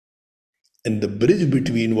 And the bridge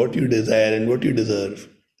between what you desire and what you deserve,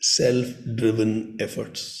 self-driven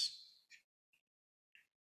efforts.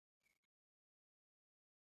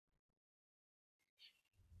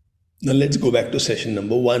 Now let's go back to session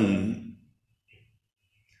number 1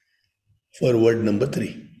 for word number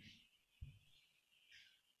 3.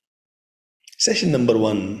 Session number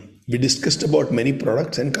 1, we discussed about many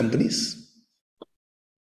products and companies.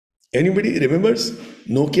 Anybody remembers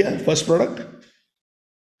Nokia, first product?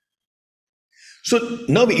 So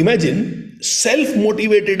now imagine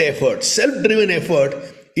self-motivated effort, self-driven effort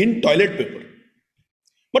in toilet paper.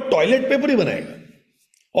 but toilet paper ही बनाएगा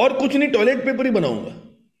और कुछ नहीं, toilet paper ही बनाऊंगा.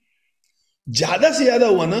 ज्यादा से ज्यादा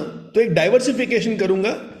हुआ ना तो एक डाइवर्सिफिकेशन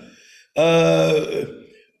करूंगा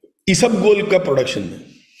इसबगोल का प्रोडक्शन में.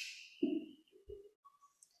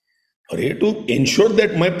 और ये to ensure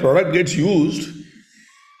that my product gets used,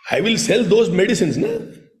 I will sell those medicine ना,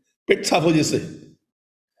 पेट साफ हो जैसे.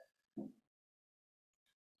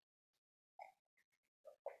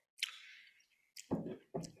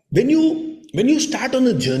 When you start on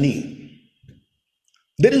a journey,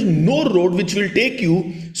 there is no road which will take you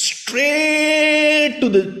straight to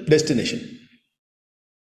the destination.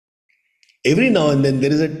 Every now and then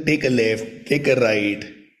there is a take a left, take a right,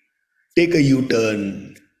 take a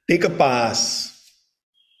U-turn, take a pass,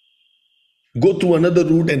 go through another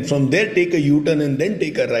route and from there take a U-turn and then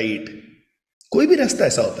take a right. कोई भी रास्ता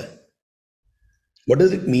ऐसा होता है. What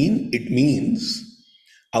does it mean? It means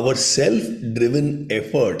our self-driven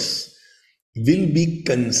efforts will be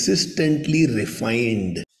consistently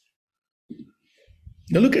refined.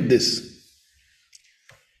 Now look at this.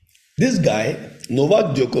 This guy,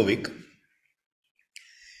 Novak Djokovic,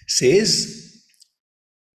 says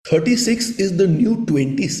 36 is the new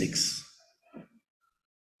 26.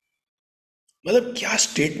 मतलब क्या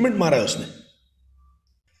statement मारा है उसने.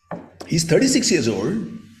 He's 36 years old.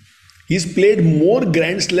 He's played more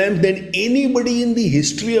Grand Slams than anybody in the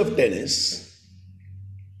history of tennis.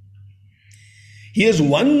 He has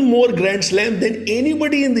won more Grand Slams than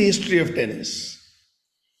anybody in the history of tennis.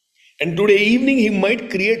 And today evening he might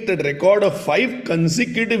create the record of 5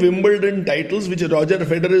 consecutive Wimbledon titles, which Roger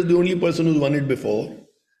Federer is the only person who's won it before.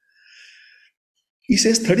 He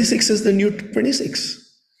says 36 is the new 26.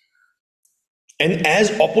 And as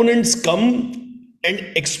opponents come and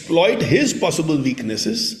exploit his possible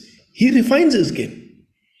weaknesses, he refines his game.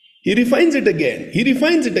 He refines it again. He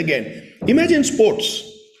refines it again. Imagine sports.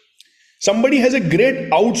 Somebody has a great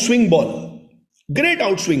outswing ball. Great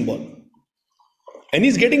outswing ball. And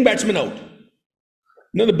he's getting batsman out.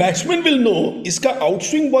 Now the batsman will know, iska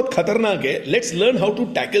outswing bahut khatarnak hai. Let's learn how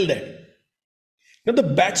to tackle that. Now the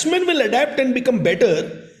batsman will adapt and become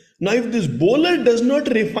better. Now if this bowler does not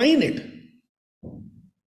refine it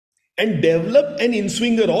and develop an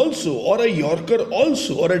in-swinger also, or a Yorker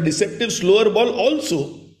also, or a deceptive slower ball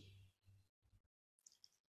also,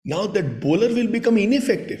 now that bowler will become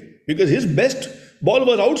ineffective because his best ball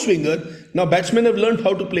was outswinger. Now batsmen have learned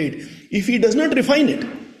how to play it. If he does not refine it,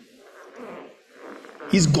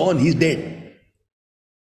 he's gone, he's dead.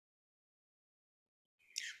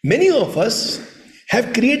 Many of us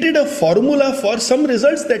have created a formula for some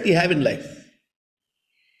results that we have in life.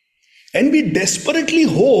 And we desperately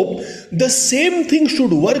hope the same thing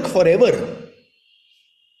should work forever.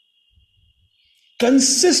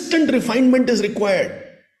 Consistent refinement is required.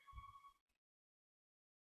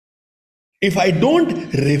 If I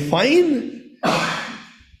don't refine,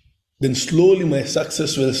 then slowly my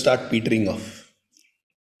success will start petering off.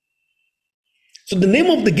 So the name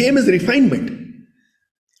of the game is refinement.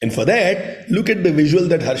 And for that, look at the visual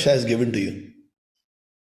that Harsha has given to you.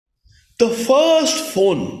 The first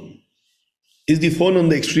phone is the phone on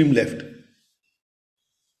the extreme left.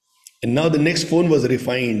 And now the next phone was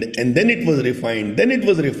refined, and then it was refined, then it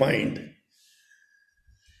was refined.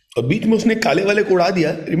 और बीच में उसने काले वाले को उड़ा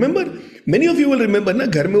दिया. Remember, many of you will remember ना,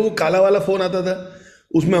 घर में वो काला वाला फोन आता था,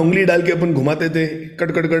 उसमें उंगली डाल के अपन घुमाते थे,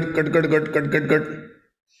 cut cut cut cut cut cut cut cut cut.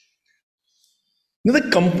 Now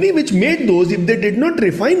the company which made those, if they did not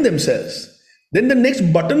refine themselves, then the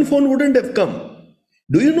next button phone wouldn't have come.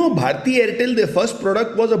 Do you know Bharti Airtel, their first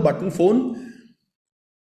product was a button phone?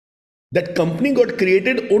 That company got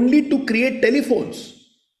created only to create telephones.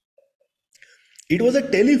 It was a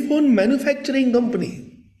telephone manufacturing company.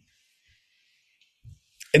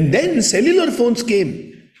 And then cellular phones came.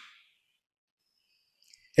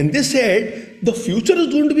 And they said, the future is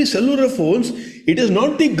going to be cellular phones. It is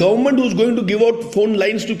not the government who's going to give out phone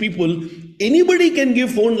lines to people. Anybody can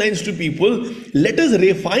give phone lines to people. Let us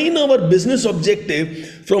refine our business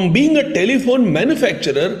objective from being a telephone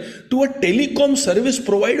manufacturer to a telecom service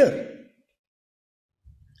provider.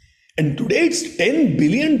 And today it's $10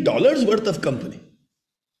 billion worth of company.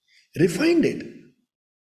 Refined it.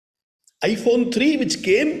 iPhone 3 which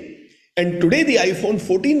came, and today the iPhone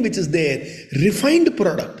 14 which is there, refined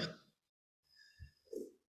product.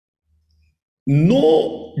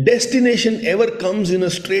 No destination ever comes in a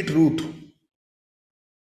straight route.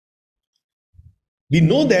 We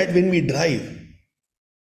know that when we drive.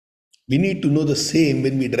 We need to know the same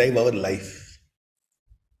when we drive our life.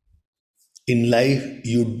 In life,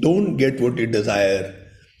 you don't get what you desire.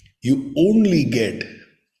 You only get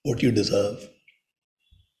what you deserve.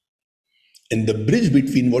 And the bridge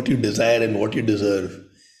between what you desire and what you deserve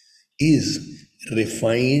is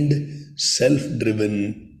refined,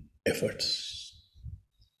 self-driven efforts.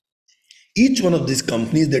 Each one of these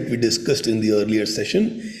companies that we discussed in the earlier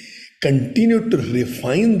session continued to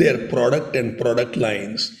refine their product and product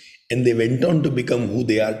lines, and they went on to become who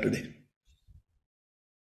they are today.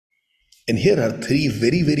 And here are 3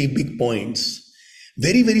 very, very big points,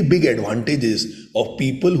 very, very big advantages of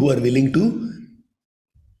people who are willing to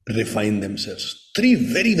refine themselves. 3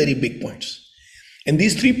 very, very big points. And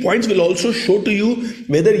these 3 points will also show to you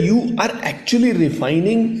whether you are actually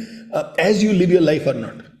refining as you live your life or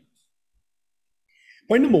not.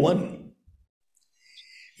 Point number 1.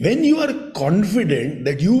 When you are confident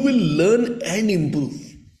that you will learn and improve,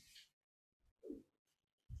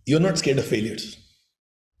 you're not scared of failures.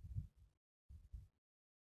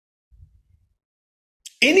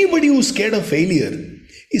 Anybody who's scared of failure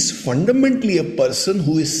is fundamentally a person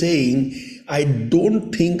who is saying, I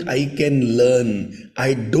don't think I can learn.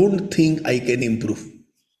 I don't think I can improve.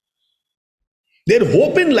 Their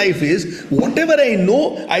hope in life is whatever I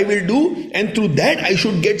know, I will do, and through that, I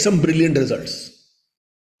should get some brilliant results.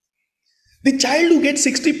 The child who gets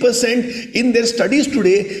 60% in their studies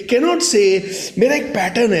today cannot say, मेरा एक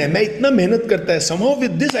pattern है, मैं इतना मेहनत करता है, somehow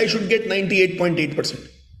with this I should get 98.8%.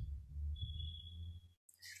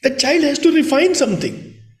 The child has to refine something.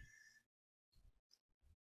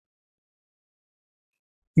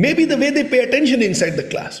 Maybe the way they pay attention inside the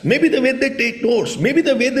class, maybe the way they take notes, maybe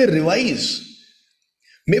the way they revise,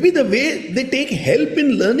 maybe the way they take help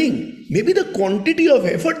in learning, maybe the quantity of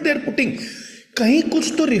effort they're putting. कहीं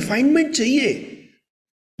कुछ तो refinement चाहिए.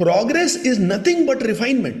 Progress is nothing but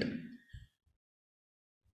refinement.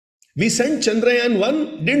 We sent Chandrayaan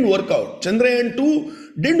 1, didn't work out. Chandrayaan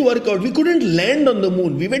 2 didn't work out. We couldn't land on the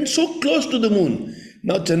moon. We went so close to the moon.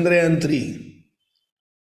 Now Chandrayaan 3.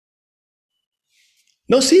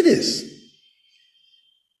 Now see this.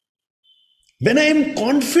 When I am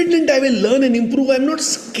confident I will learn and improve, I am not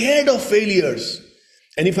scared of failures.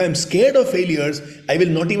 And if I am scared of failures, I will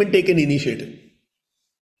not even take an initiative.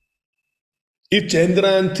 If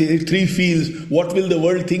Chandrayaan 3 feels, what will the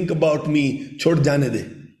world think about me? Chhod jane de.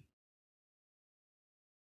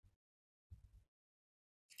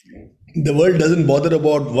 The world doesn't bother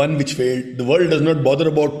about 1 which failed. The world does not bother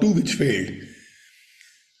about 2 which failed.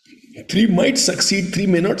 3 might succeed, 3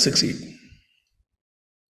 may not succeed.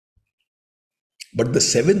 But the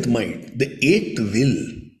 7th might, the 8th will.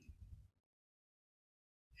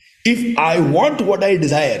 If I want what I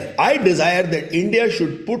desire that India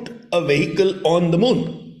should put a vehicle on the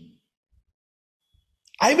moon.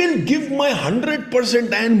 I will give my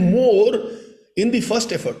 100% and more in the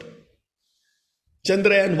first effort.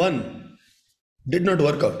 Chandrayaan 1 did not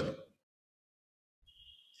work out.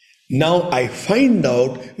 Now I find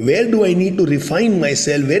out where do I need to refine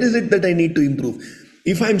myself, where is it that I need to improve.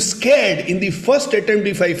 If I'm scared in the first attempt,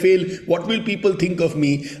 if I fail, what will people think of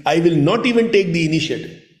me? I will not even take the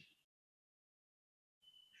initiative.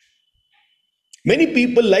 Many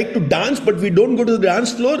people like to dance, but we don't go to the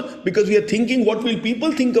dance floor because we are thinking, what will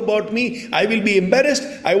people think about me? I will be embarrassed.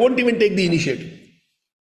 I won't even take the initiative.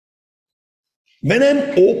 When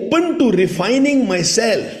I'm open to refining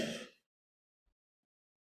myself,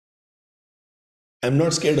 I'm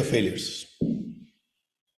not scared of failures.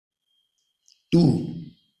 2,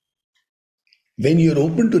 when you're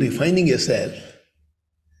open to refining yourself,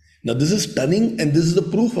 now this is stunning and this is the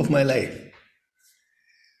proof of my life.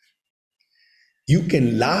 You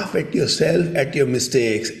can laugh at yourself, at your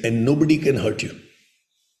mistakes, and nobody can hurt you.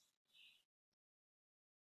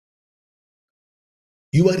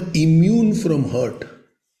 You are immune from hurt.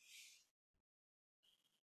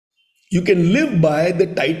 You can live by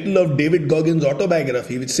the title of David Goggins'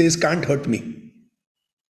 autobiography, which says, "Can't hurt me."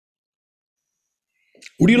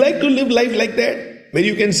 Would you like to live life like that, where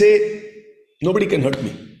you can say, nobody can hurt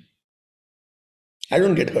me? I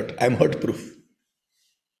don't get hurt. I'm hurt proof.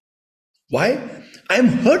 Why? I'm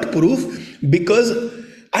hurt proof because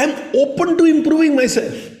I'm open to improving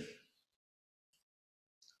myself.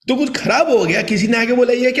 तो कुछ खराब हो गया, किसी ने आगे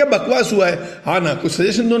बोला ये क्या बकवास हुआ है, हाँ ना, कुछ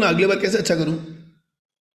सजेशन दो ना, अगले बार कैसे अच्छा करूं.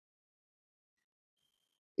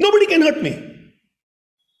 Nobody can hurt me.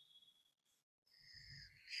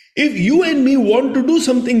 If you and me want to do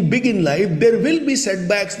something big in life, there will be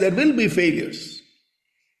setbacks, there will be failures.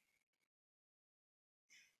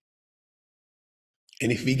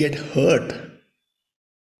 And if we get hurt,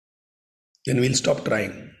 then we'll stop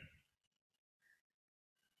trying.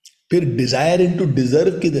 फिर Dzire into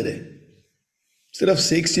deserve किधर है? सिर्फ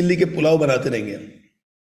sex chilli के पुलाव बनाते रहेंगे हम,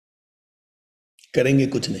 करेंगे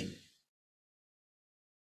कुछ नहीं.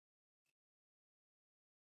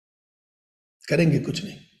 करेंगे कुछ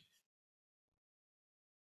नहीं.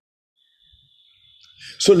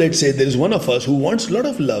 So let's say there is one of us who wants a lot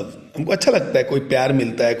of love. हमको अच्छा लगता है, कोई प्यार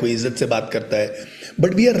मिलता है, कोई इज्जत से बात करता है,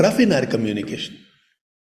 but we are rough in our communication.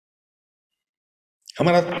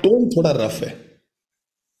 हमारा टोन थोड़ा रफ है.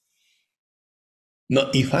 Now,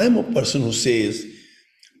 if I am a person who says,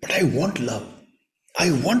 but I want love, I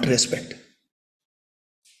want respect,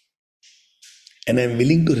 and I am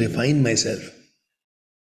willing to refine myself,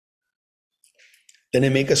 then I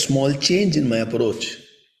make a small change in my approach.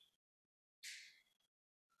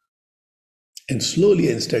 And slowly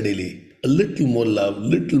and steadily, a little more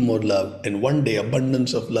love, and one day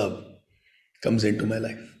abundance of love comes into my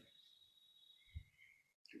life.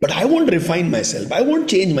 But I won't refine myself, I won't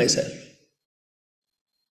change myself.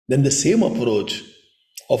 Then the same approach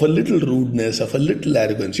of a little rudeness, of a little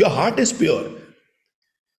arrogance. Your heart is pure,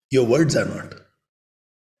 your words are not.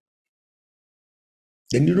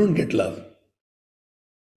 Then you don't get love.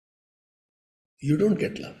 you don't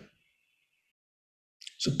get love.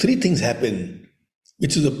 So three things happen,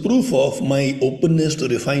 which is a proof of my openness to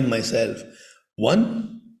refine myself.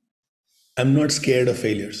 One, I'm not scared of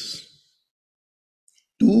failures.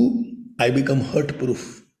 Two, I become hurt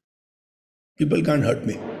proof. People can't hurt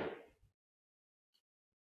me.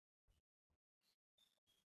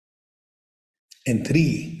 And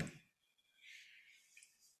three,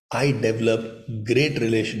 I develop great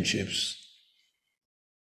relationships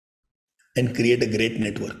and create a great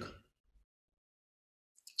network.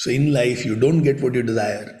 So in life, you don't get what you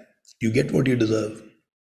desire, you get what you deserve.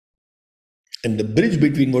 And the bridge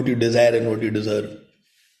between what you desire and what you deserve,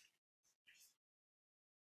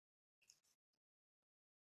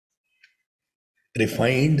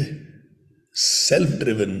 refined, self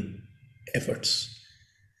driven efforts.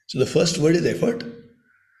 So the first word is effort.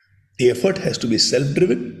 The effort has to be self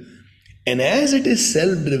driven. And as it is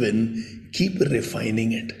self driven, keep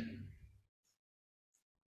refining it.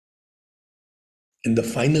 And the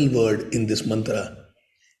final word in this mantra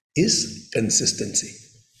is consistency.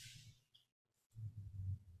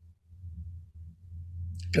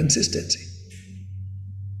 Consistency.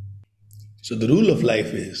 So the rule of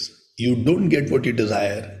life is you don't get what you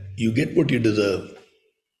desire, you get what you deserve.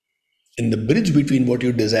 And the bridge between what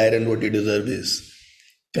you desire and what you deserve is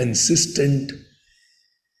consistent,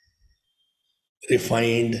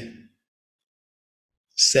 refined,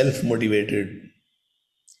 self motivated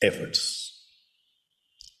efforts.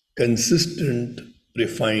 Consistent,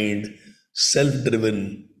 refined, self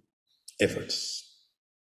driven efforts.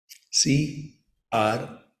 CRSE.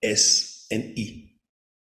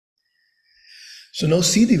 So now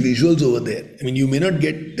see the visuals over there. I mean, you may not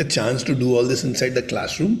get the chance to do all this inside the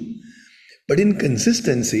classroom, but in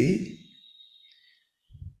consistency,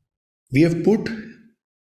 we have put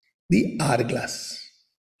the hourglass.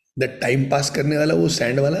 The time pass करने वाला वो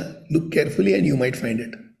sand वाला, look carefully and you might find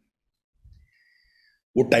it.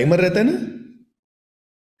 वो timer रहता है ना,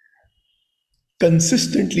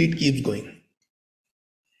 consistently it keeps going.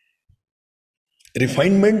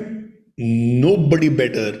 Refinement, nobody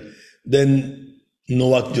better than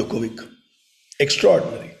Novak Djokovic.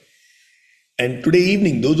 Extraordinary. And today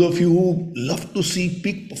evening, those of you who love to see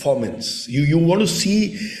peak performance, you want to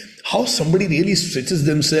see how somebody really stretches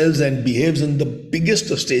themselves and behaves in the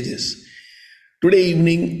biggest of stages. Today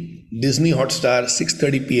evening, Disney Hotstar,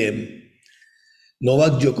 6:30 p.m.,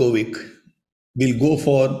 Novak Djokovic will go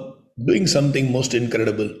for doing something most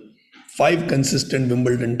incredible. 5 consistent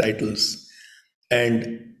Wimbledon titles and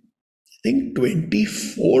I think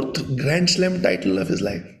 24th Grand Slam title of his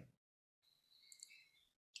life.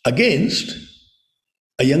 Against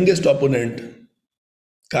a youngest opponent,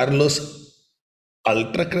 Carlos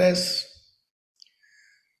Alcaraz.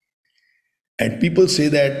 And people say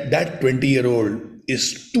that 20-year-old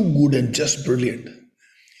is too good and just brilliant.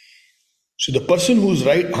 So the person who's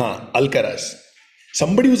right, Alcaraz,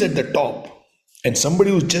 somebody who's at the top and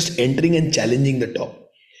somebody who's just entering and challenging the top.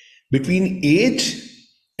 Between age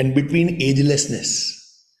and between agelessness,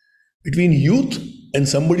 between youth and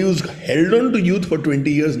somebody who's held on to youth for 20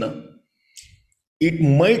 years now, it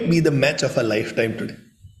might be the match of a lifetime today.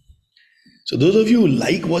 So those of you who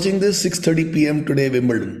like watching this, 6:30 p.m. today,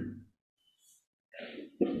 Wimbledon.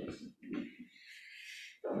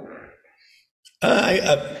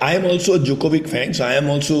 I am also a Djokovic fan, so I am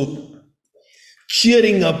also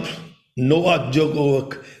cheering up Novak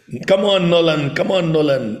Djokovic. Come on, Nolan. Come on,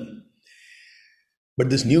 Nolan. But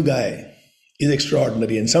this new guy is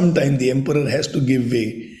extraordinary, and sometimes the emperor has to give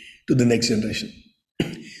way to the next generation.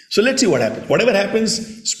 So let's see what happens. Whatever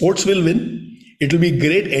happens, sports will win. It will be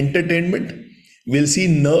great entertainment. We'll see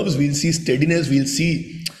nerves, we'll see steadiness, we'll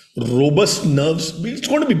see robust nerves. It's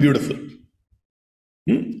going to be beautiful.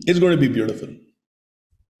 It's going to be beautiful.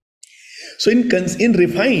 So in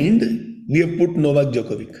refined, we have put Novak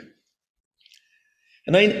Djokovic.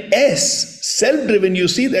 And in S, self-driven, you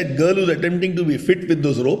see that girl who's attempting to be fit with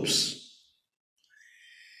those ropes.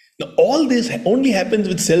 Now, all this only happens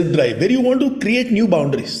with self-drive, where you want to create new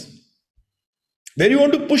boundaries. Where you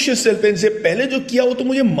want to push yourself and say, पहले जो किया वो तो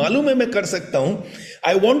मुझे मालूम है मैं कर सकता हूँ.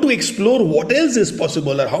 I want to explore what else is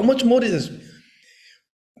possible or how much more is.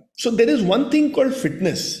 So there is one thing called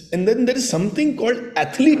fitness, and then there is something called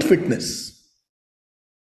athlete fitness.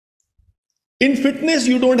 In fitness,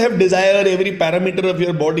 you don't have desire, every parameter of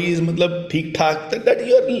your body is matlab theek thak, that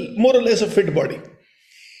you are more or less a fit body.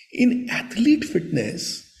 In athlete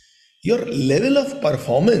fitness, your level of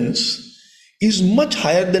performance is much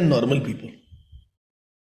higher than normal people.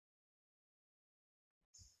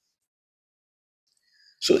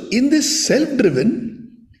 So in this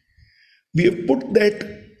self-driven, we have put that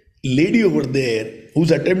lady over there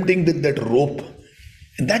who's attempting with that rope.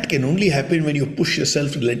 And that can only happen when you push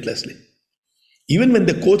yourself relentlessly. Even when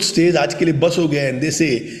the coach says, आज के लिए बस हो गया, and they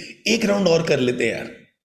say, एक round और कर लेते हैं यार.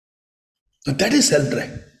 So that is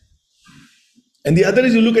self-drive. And the other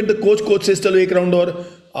is you look at the coach says, चलो एक राउंड और,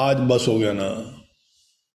 आज बस हो गया ना,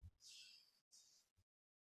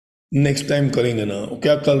 नेक्स्ट टाइम करेंगे ना.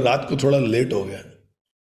 क्या कल रात को थोड़ा लेट हो गया.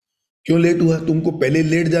 क्यों लेट हुआ? तुमको पहले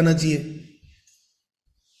लेट जाना चाहिए.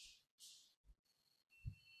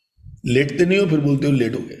 लेटते नहीं हो, फिर बोलते हो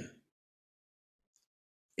लेट हो गया.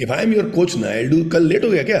 If I am your coach ना, आई डू, कल लेट हो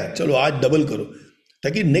गया क्या, चलो आज डबल करो,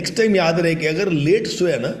 ताकि नेक्स्ट टाइम याद रहे कि अगर लेट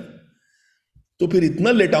सोया ना तो फिर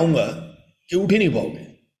इतना लेटाऊंगा कि उठ ही नहीं पाओगे.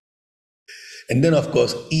 And then of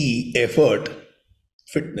course E, effort,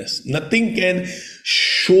 fitness. Nothing can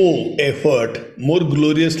show effort more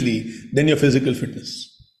gloriously than your physical fitness.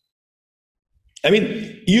 I mean,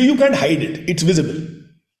 you can't hide it. It's visible.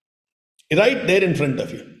 Right there in front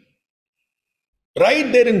of you.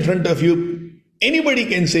 Right there in front of you. Anybody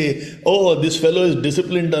can say, oh, this fellow is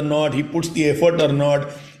disciplined or not, he puts the effort or not,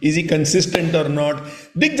 is he consistent or not.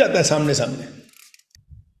 Dikh jata hai samne samne.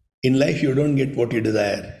 In life, you don't get what you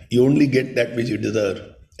desire. You only get that which you deserve.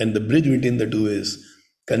 And the bridge between the two is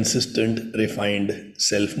consistent, refined,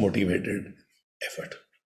 self-motivated effort.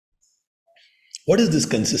 What is this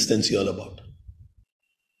consistency all about?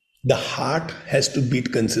 The heart has to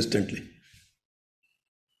beat consistently.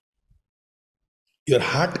 Your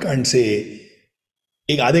heart can't say,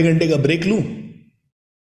 एक आधे घंटे का break लूं.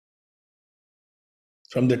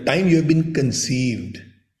 From the time you have been conceived,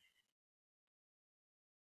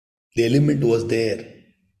 the element was there.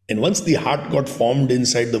 And once the heart got formed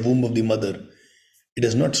inside the womb of the mother, it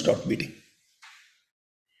has not stopped beating.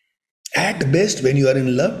 At best, when you are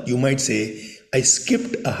in love, you might say, I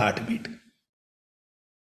skipped a heartbeat.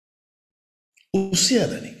 Usse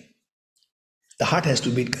zyada nahi. The heart has to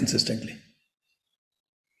beat consistently.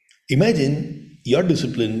 Imagine your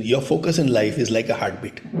discipline, your focus in life is like a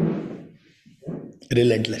heartbeat.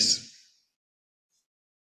 Relentless.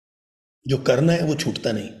 जो करना है वो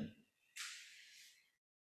छूटता नहीं.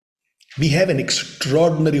 We have an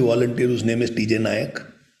extraordinary volunteer whose name is TJ Nayak.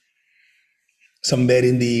 Somewhere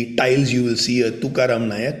in the tiles you will see a Tukaram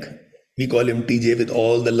Nayak. We call him TJ with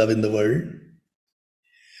all the love in the world.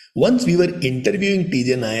 Once we were interviewing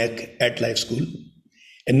TJ Nayak at Life School,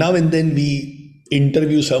 and now and then we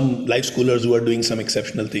interview some life schoolers who are doing some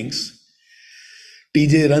exceptional things.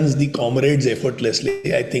 TJ runs the comrades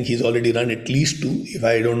effortlessly. I think he's already run at least 2. If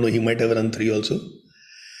I don't know, he might have run 3 also.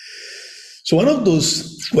 So one of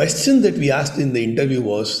those questions that we asked in the interview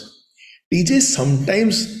was, TJ,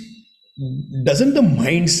 sometimes doesn't the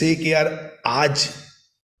mind say कि यार आज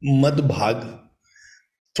मत भाग.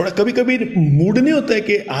 थोड़ा कभी कभी mood नहीं होता है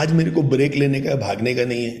कि आज मेरे को ब्रेक लेने का, भागने का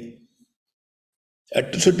नहीं है.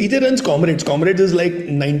 So TJ runs comrades. Comrades is like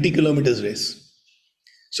 90 kilometers race.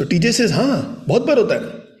 So TJ says, हाँ बहुत बार होता है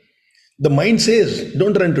ना. The mind says,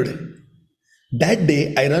 don't run today. That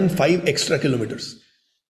day I run 5 extra kilometers.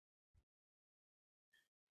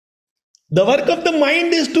 The work of the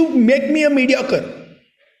mind is to make me a mediocre.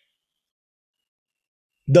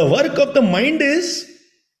 The work of the mind is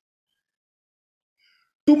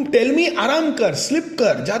to tell me आराम कर, slip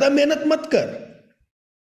कर, ज़्यादा मेहनत मत कर.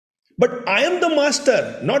 But I am the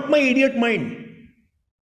master, not my idiot mind.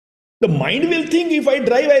 The mind will think if I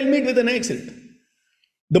drive, I'll meet with an accident.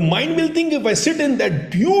 The mind will think if I sit in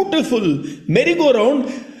that beautiful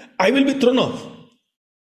merry-go-round, I will be thrown off.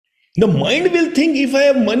 The mind will think if I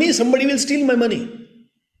have money, somebody will steal my money.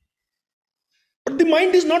 But the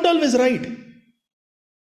mind is not always right.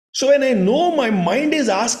 So when I know my mind is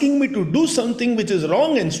asking me to do something which is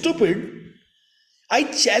wrong and stupid, I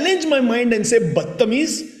challenge my mind and say,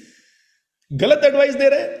 बदतमीज, गलत advice दे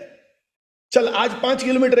रहा है, चल आज 5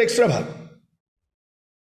 kilometre extra भाग.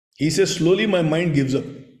 He says slowly my mind gives up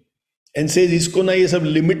and says, इसको ना ये सब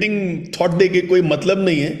लिमिटिंग थॉट दे के कोई मतलब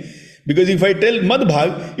नहीं है. Because if I tell मत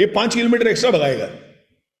भाग, ये 5 kilometre extra भगाएगा.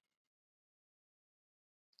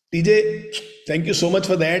 TJ, thank you so much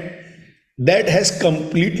for that. That has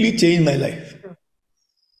completely changed my life.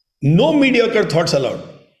 No mediocre thoughts allowed.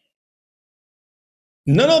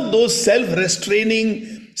 None of those self-restraining,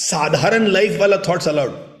 साधारण लाइफ वाला थॉट्स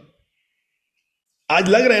अलाउड. आज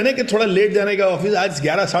लग रहा है ना कि थोड़ा लेट जाने का ऑफिस, आज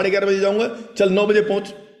 11, 11:30 बजे जाऊंगा, चल 9 बजे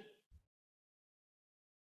पहुंच.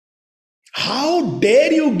 How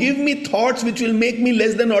dare you give me thoughts which will make me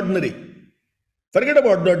less than ordinary? Forget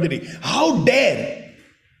about the ordinary. How dare?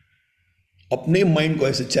 अपने माइंड को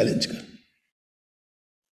ऐसे चैलेंज कर.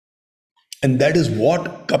 And that is what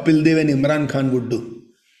Kapil Dev and Imran Khan would do.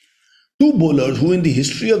 Two bowlers who in the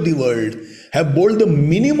history of the world have bowled the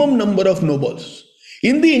minimum number of no balls.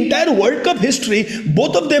 In the entire World Cup history,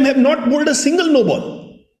 both of them have not bowled a single no ball.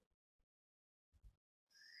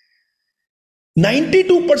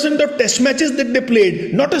 92% of test matches that they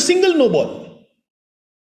played, not a single no ball.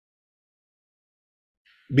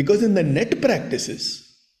 Because in the net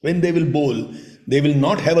practices, when they will bowl, they will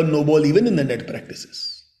not have a no ball even in the net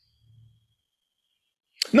practices.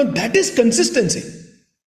 Now that is consistency.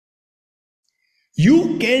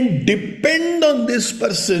 You can depend on this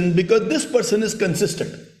person because this person is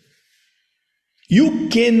consistent. You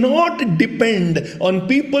cannot depend on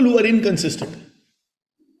people who are inconsistent.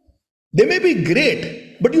 They may be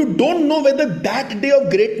great, but you don't know whether that day of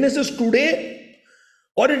greatness is today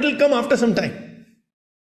or it will come after some time.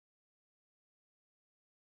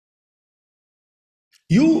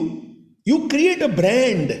 You create a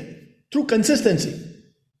brand through consistency.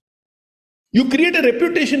 You create a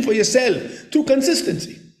reputation for yourself through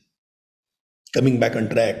consistency. Coming back on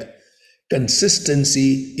track,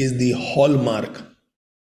 consistency is the hallmark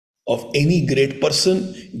of any great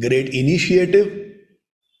person, great initiative,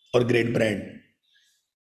 or great brand.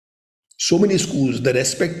 So many schools, the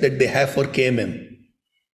respect that they have for KMM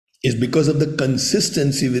is because of the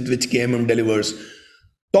consistency with which KMM delivers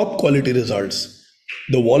top quality results.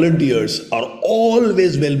 The volunteers are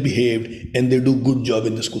always well behaved and they do good job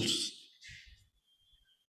in the schools.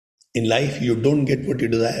 In life, you don't get what you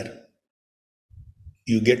desire.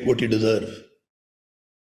 You get what you deserve.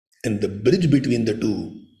 And the bridge between the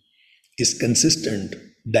two is consistent,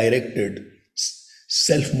 directed,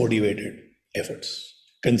 self-motivated efforts.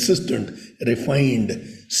 Consistent, refined,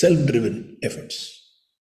 self-driven efforts.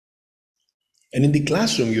 And in the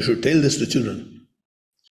classroom, you should tell this to children.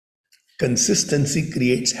 Consistency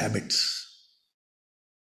creates habits.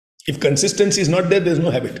 If consistency is not there, there is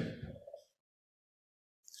no habit.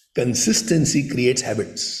 Consistency creates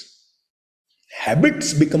habits.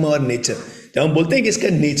 Habits become our nature. जब हम बोलते हैं कि इसका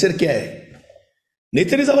nature क्या है,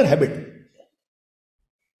 nature is our habit.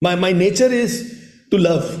 My nature is to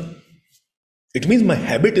love. It means my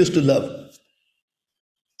habit is to love.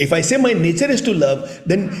 If I say my nature is to love,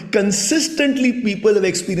 then consistently people have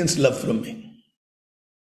experienced love from me.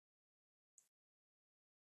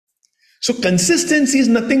 So consistency is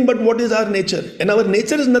nothing but what is our nature, and our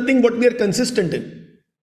nature is nothing what we are consistent in.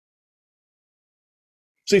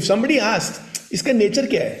 So if somebody asks, iska nature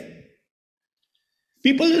kya hai?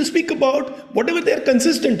 People will speak about whatever they are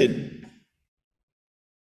consistent in.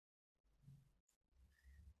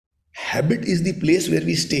 Habit is the place where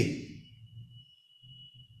we stay.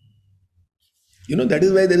 That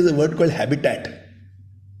is why there is a word called habitat.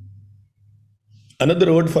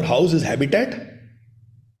 Another word for house is habitat.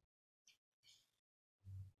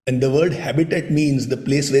 And the word habitat means the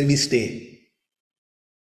place where we stay.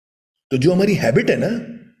 तो जो हमारी habit है ना,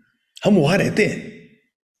 हम वहां रहते हैं.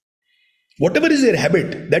 Whatever is your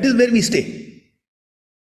habit, that is where we stay.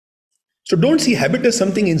 So don't see habit as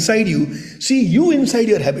something inside you. See you inside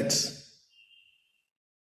your habits.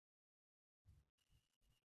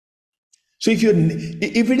 So if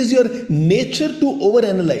it is your nature to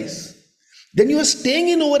overanalyze, then you are staying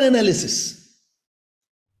in overanalysis.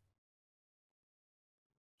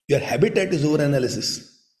 Your habitat is overanalysis.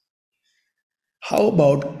 How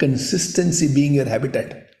about consistency being your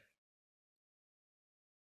habitat?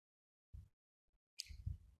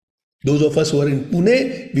 Those of us who are in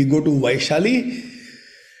Pune, we go to Vaishali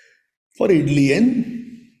for idli and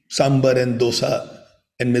sambar and dosa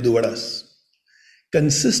and medu vadas.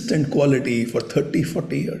 Consistent quality for 30,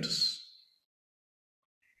 40 years.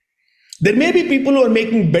 There may be people who are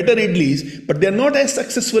making better idlis, but they are not as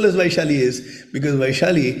successful as Vaishali is because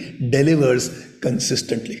Vaishali delivers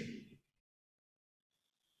consistently.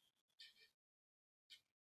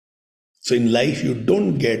 So in life, you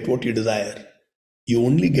don't get what you desire. You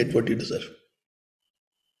only get what you deserve.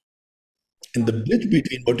 And the bridge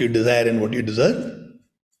between what you desire and what you deserve,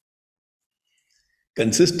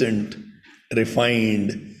 consistent,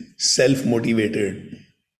 refined, self-motivated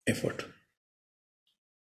effort.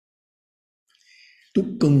 To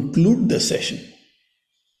conclude the session,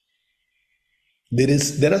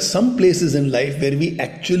 there are some places in life where we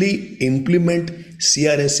actually implement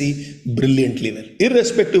CRSE brilliantly well,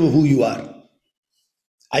 irrespective of who you are.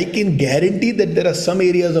 I can guarantee that there are some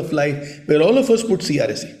areas of life where all of us put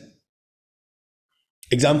CRSE.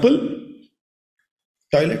 Example,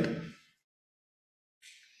 toilet.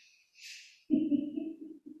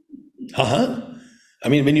 I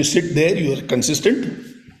mean, when you sit there, you are consistent.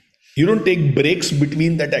 You don't take breaks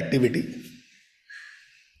between that activity.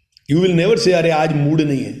 You will never say, अरे आज mood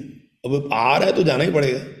नहीं है. अब आ रहा है तो जाना ही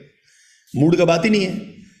पड़ेगा. मूड का बात ही नहीं है.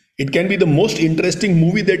 It can be the most interesting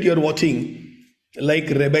movie that you're watching, like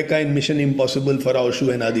Rebecca in Mission Impossible,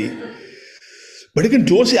 Faraoshu and Adi. But लेकिन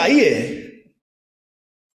जोर से आई है,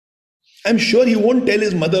 I am sure he won't tell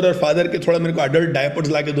his mother और फादर के थोड़ा मेरे को अडल्ट डायपर्स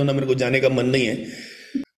लाके दो ना, मेरे को जाने का मन नहीं है.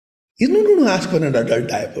 He's not going to ask for an adult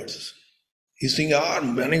diapers. He's saying यार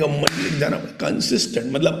जाने का मन नहीं, जाना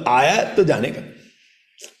कंसिस्टेंट, मतलब आया तो जाने का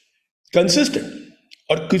कंसिस्टेंट.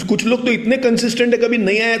 और कुछ लोग तो इतने कंसिस्टेंट है, कभी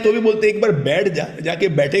नहीं आया तो भी बोलते एक बार बैठ जाके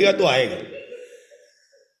बैठेगा तो आएगा.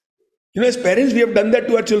 You know, as parents, we have done that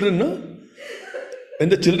to our children, no? When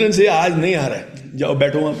the children say, आज नहीं आ रहा है, जाओ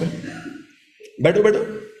बैठो वहां पे, बैठो.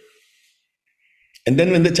 And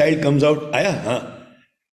then when the child comes out, आया, हाँ,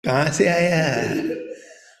 कहां से आया,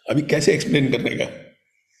 अभी कैसे एक्सप्लेन करने का.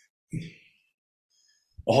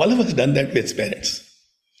 All of us done that with parents.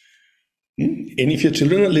 And if your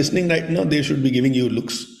children are listening right now, they should be giving you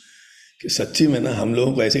looks कि सच्ची में ना हम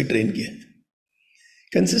लोगों को ऐसे ही ट्रेन किया.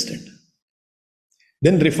 Consistent.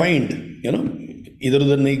 Then refined, you know, इधर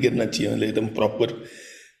उधर नहीं गिरना चाहिए, मतलब एकदम proper.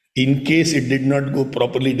 In case it did not go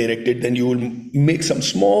properly directed, then you will make some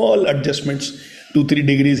small adjustments, 2-3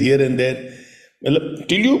 degrees here and there, मतलब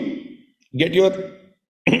till you get your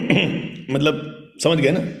मतलब समझ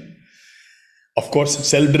गए ना. Of course,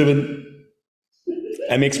 self-driven.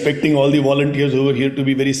 I'm expecting all the volunteers over here to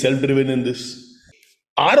be very self-driven in this.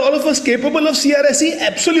 Are all of us capable of CRSE?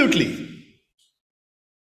 Absolutely.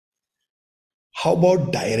 How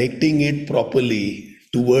about directing it properly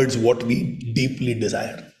towards what we deeply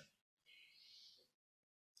desire?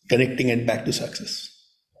 Connecting it back to success.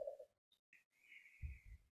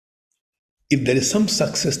 If there is some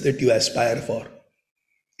success that you aspire for,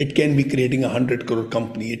 it can be creating a 100 crore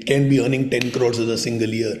company. It can be earning 10 crores as a single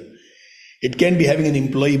year. It can be having an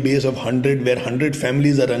employee base of 100 where 100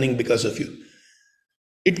 families are running because of you.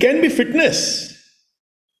 It can be fitness.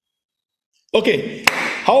 Okay,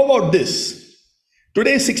 how about this?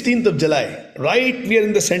 Today is 16th of July, right? We are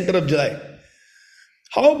in the center of July.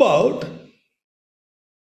 How about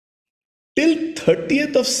till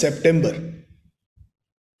 30th of September?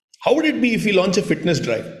 How would it be if we launch a fitness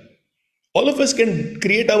drive? All of us can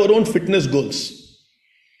create our own fitness goals.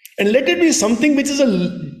 And let it be something which is a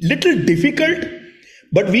little difficult,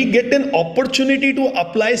 but we get an opportunity to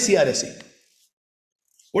apply CRSE.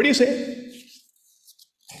 What do you say?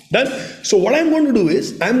 Done? So what I'm going to do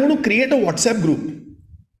is, I'm going to create a WhatsApp group.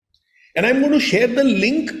 And I'm going to share the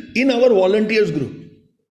link in our volunteers group.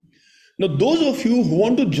 Now, those of you who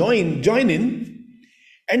want to join in.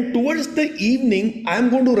 And towards the evening, I'm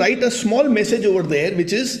going to write a small message over there,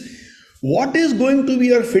 which is, what is going to be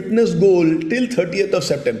your fitness goal till 30th of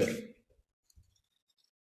September?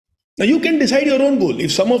 Now you can decide your own goal.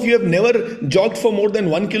 If some of you have never jogged for more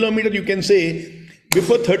than 1 kilometer, you can say,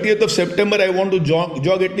 before 30th of September, I want to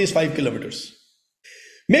jog at least 5 kilometers.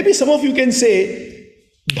 Maybe some of you can say,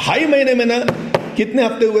 2.5 महीने में ना कितने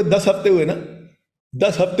हफ्ते हुए, 10 हफ्ते हुए ना,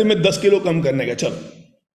 10 हफ्ते में 10 किलो कम करने का, चलो.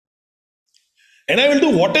 And I will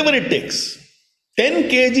do whatever it takes. 10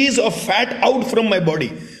 kgs of fat out from my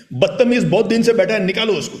body. बदतमीज बहुत दिन से बैठा है,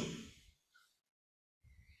 निकालो उसको.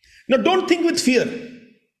 Now don't think with fear.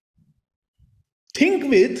 Think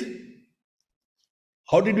with,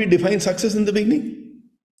 how did we define success in the beginning?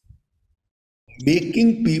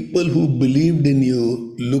 Making people who believed in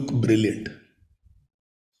you look brilliant.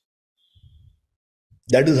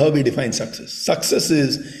 That is how we define success. Success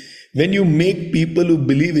is when you make people who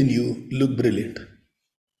believe in you look brilliant.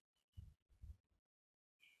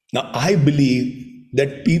 Now, I believe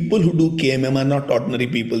that people who do KMM are not ordinary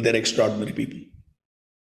people, they're extraordinary people.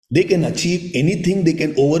 They can achieve anything, they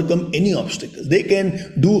can overcome any obstacle, they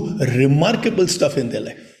can do remarkable stuff in their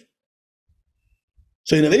life.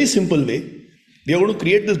 So in a very simple way, we are going to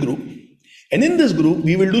create this group, and in this group,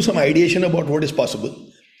 we will do some ideation about what is possible.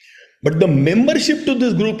 But the membership to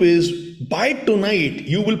this group is, by tonight,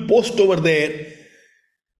 you will post over there,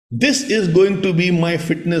 this is going to be my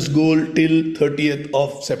fitness goal till 30th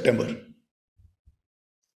of September.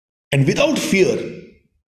 And without fear,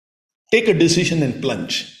 take a decision and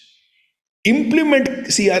plunge. Implement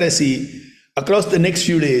CRSE across the next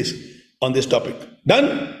few days on this topic.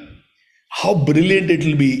 Done? How brilliant it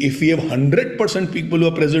will be if we have 100% people who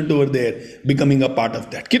are present over there becoming a part of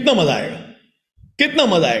that. Kitna maza aayega? Kitna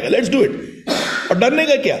maza aayega? Let's do it. Aur darne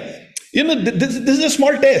ka kya? You know, this is a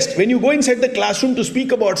small test. When you go inside the classroom to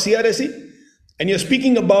speak about CRSE, and you're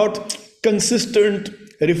speaking about consistent,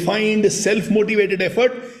 refined, self-motivated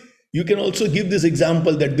effort, you can also give this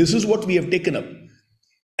example that this is what we have taken up.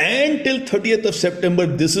 And till 30th of September,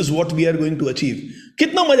 this is what we are going to achieve.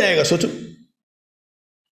 Kitna maza aayega, socho?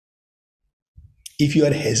 If you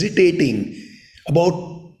are hesitating about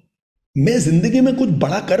मैं जिंदगी में कुछ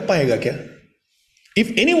बड़ा कर पाएगा क्या?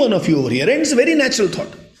 If any one of you over here, and it's a very natural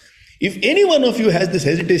thought, if any one of you has this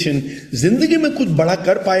hesitation, जिंदगी में कुछ बड़ा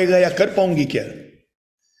कर पाएगा या कर पाऊंगी क्या?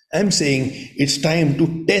 I'm saying it's time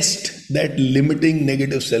to test that limiting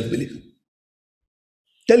negative self-belief.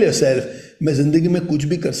 Tell yourself, मैं जिंदगी में कुछ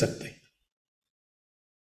भी कर सकता हूं.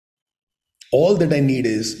 All that I need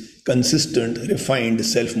is consistent, refined,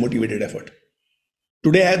 self-motivated effort.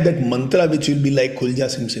 Today I have that mantra which will be like Khulja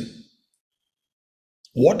Sim Sim.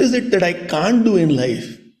 What is it that I can't do in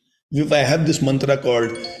life if I have this mantra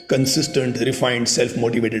called consistent, refined,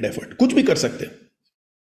 self-motivated effort? कुछ भी कर सकते हैं.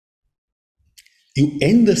 You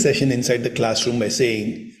end the session inside the classroom by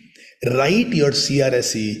saying, write your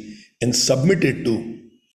CRSE and submit it to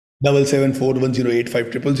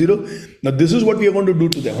 7741085000. Now this is what we are going to do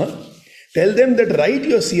to them. Tell them that write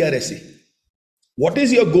your CRSE. What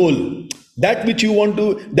is your goal? That which you want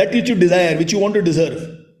to, that which you desire, which you want to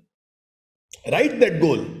deserve. Write that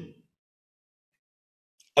goal.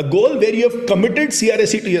 A goal where you have committed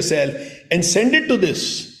CRSE to yourself and send it to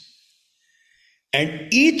this.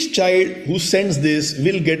 And each child who sends this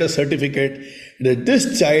will get a certificate that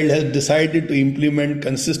this child has decided to implement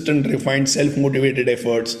consistent, refined, self-motivated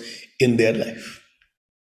efforts in their life.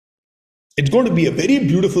 It's going to be a very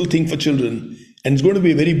beautiful thing for children, and it's going to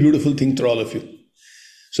be a very beautiful thing for all of you.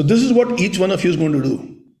 So this is what each one of you is going to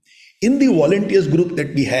do. In the volunteers group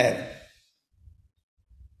that we have,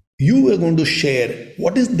 you are going to share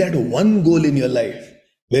what is that one goal in your life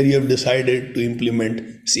where you have decided to implement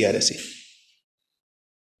CRSE.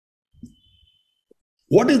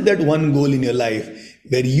 What is that one goal in your life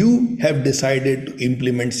where you have decided to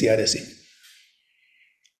implement CRSE?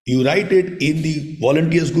 You write it in the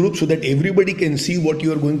volunteers group so that everybody can see what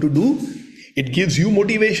you are going to do. It gives you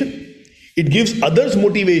motivation. It gives others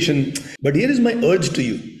motivation. But here is my urge to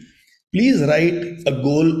you. Please write a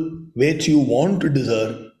goal which you want to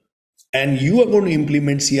deserve, and you are going to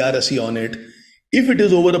implement CRSE on it. If it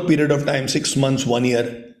is over a period of time, 6 months, 1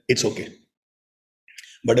 year, it's okay.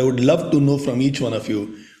 But I would love to know from each one of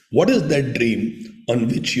you, what is that dream on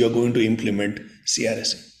which you are going to implement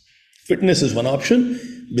CRSE? Fitness is one option.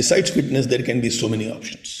 Besides fitness, there can be so many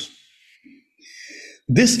options.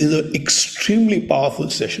 This is an extremely powerful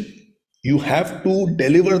session. You have to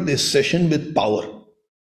deliver this session with power.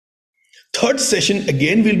 Third session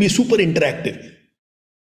again will be super interactive,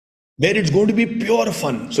 where it's going to be pure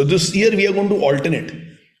fun. So this year we are going to alternate.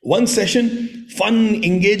 One session, fun,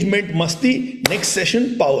 engagement, masti. Next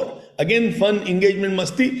session, power. Again, fun, engagement,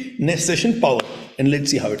 masti. Next session, power. And let's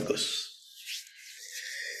see how it goes.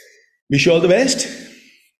 Wish you all the best.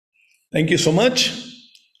 Thank you so much.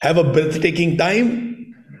 Have a breathtaking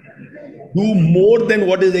time. Do more than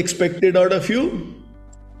what is expected out of you.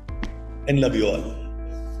 And love you all.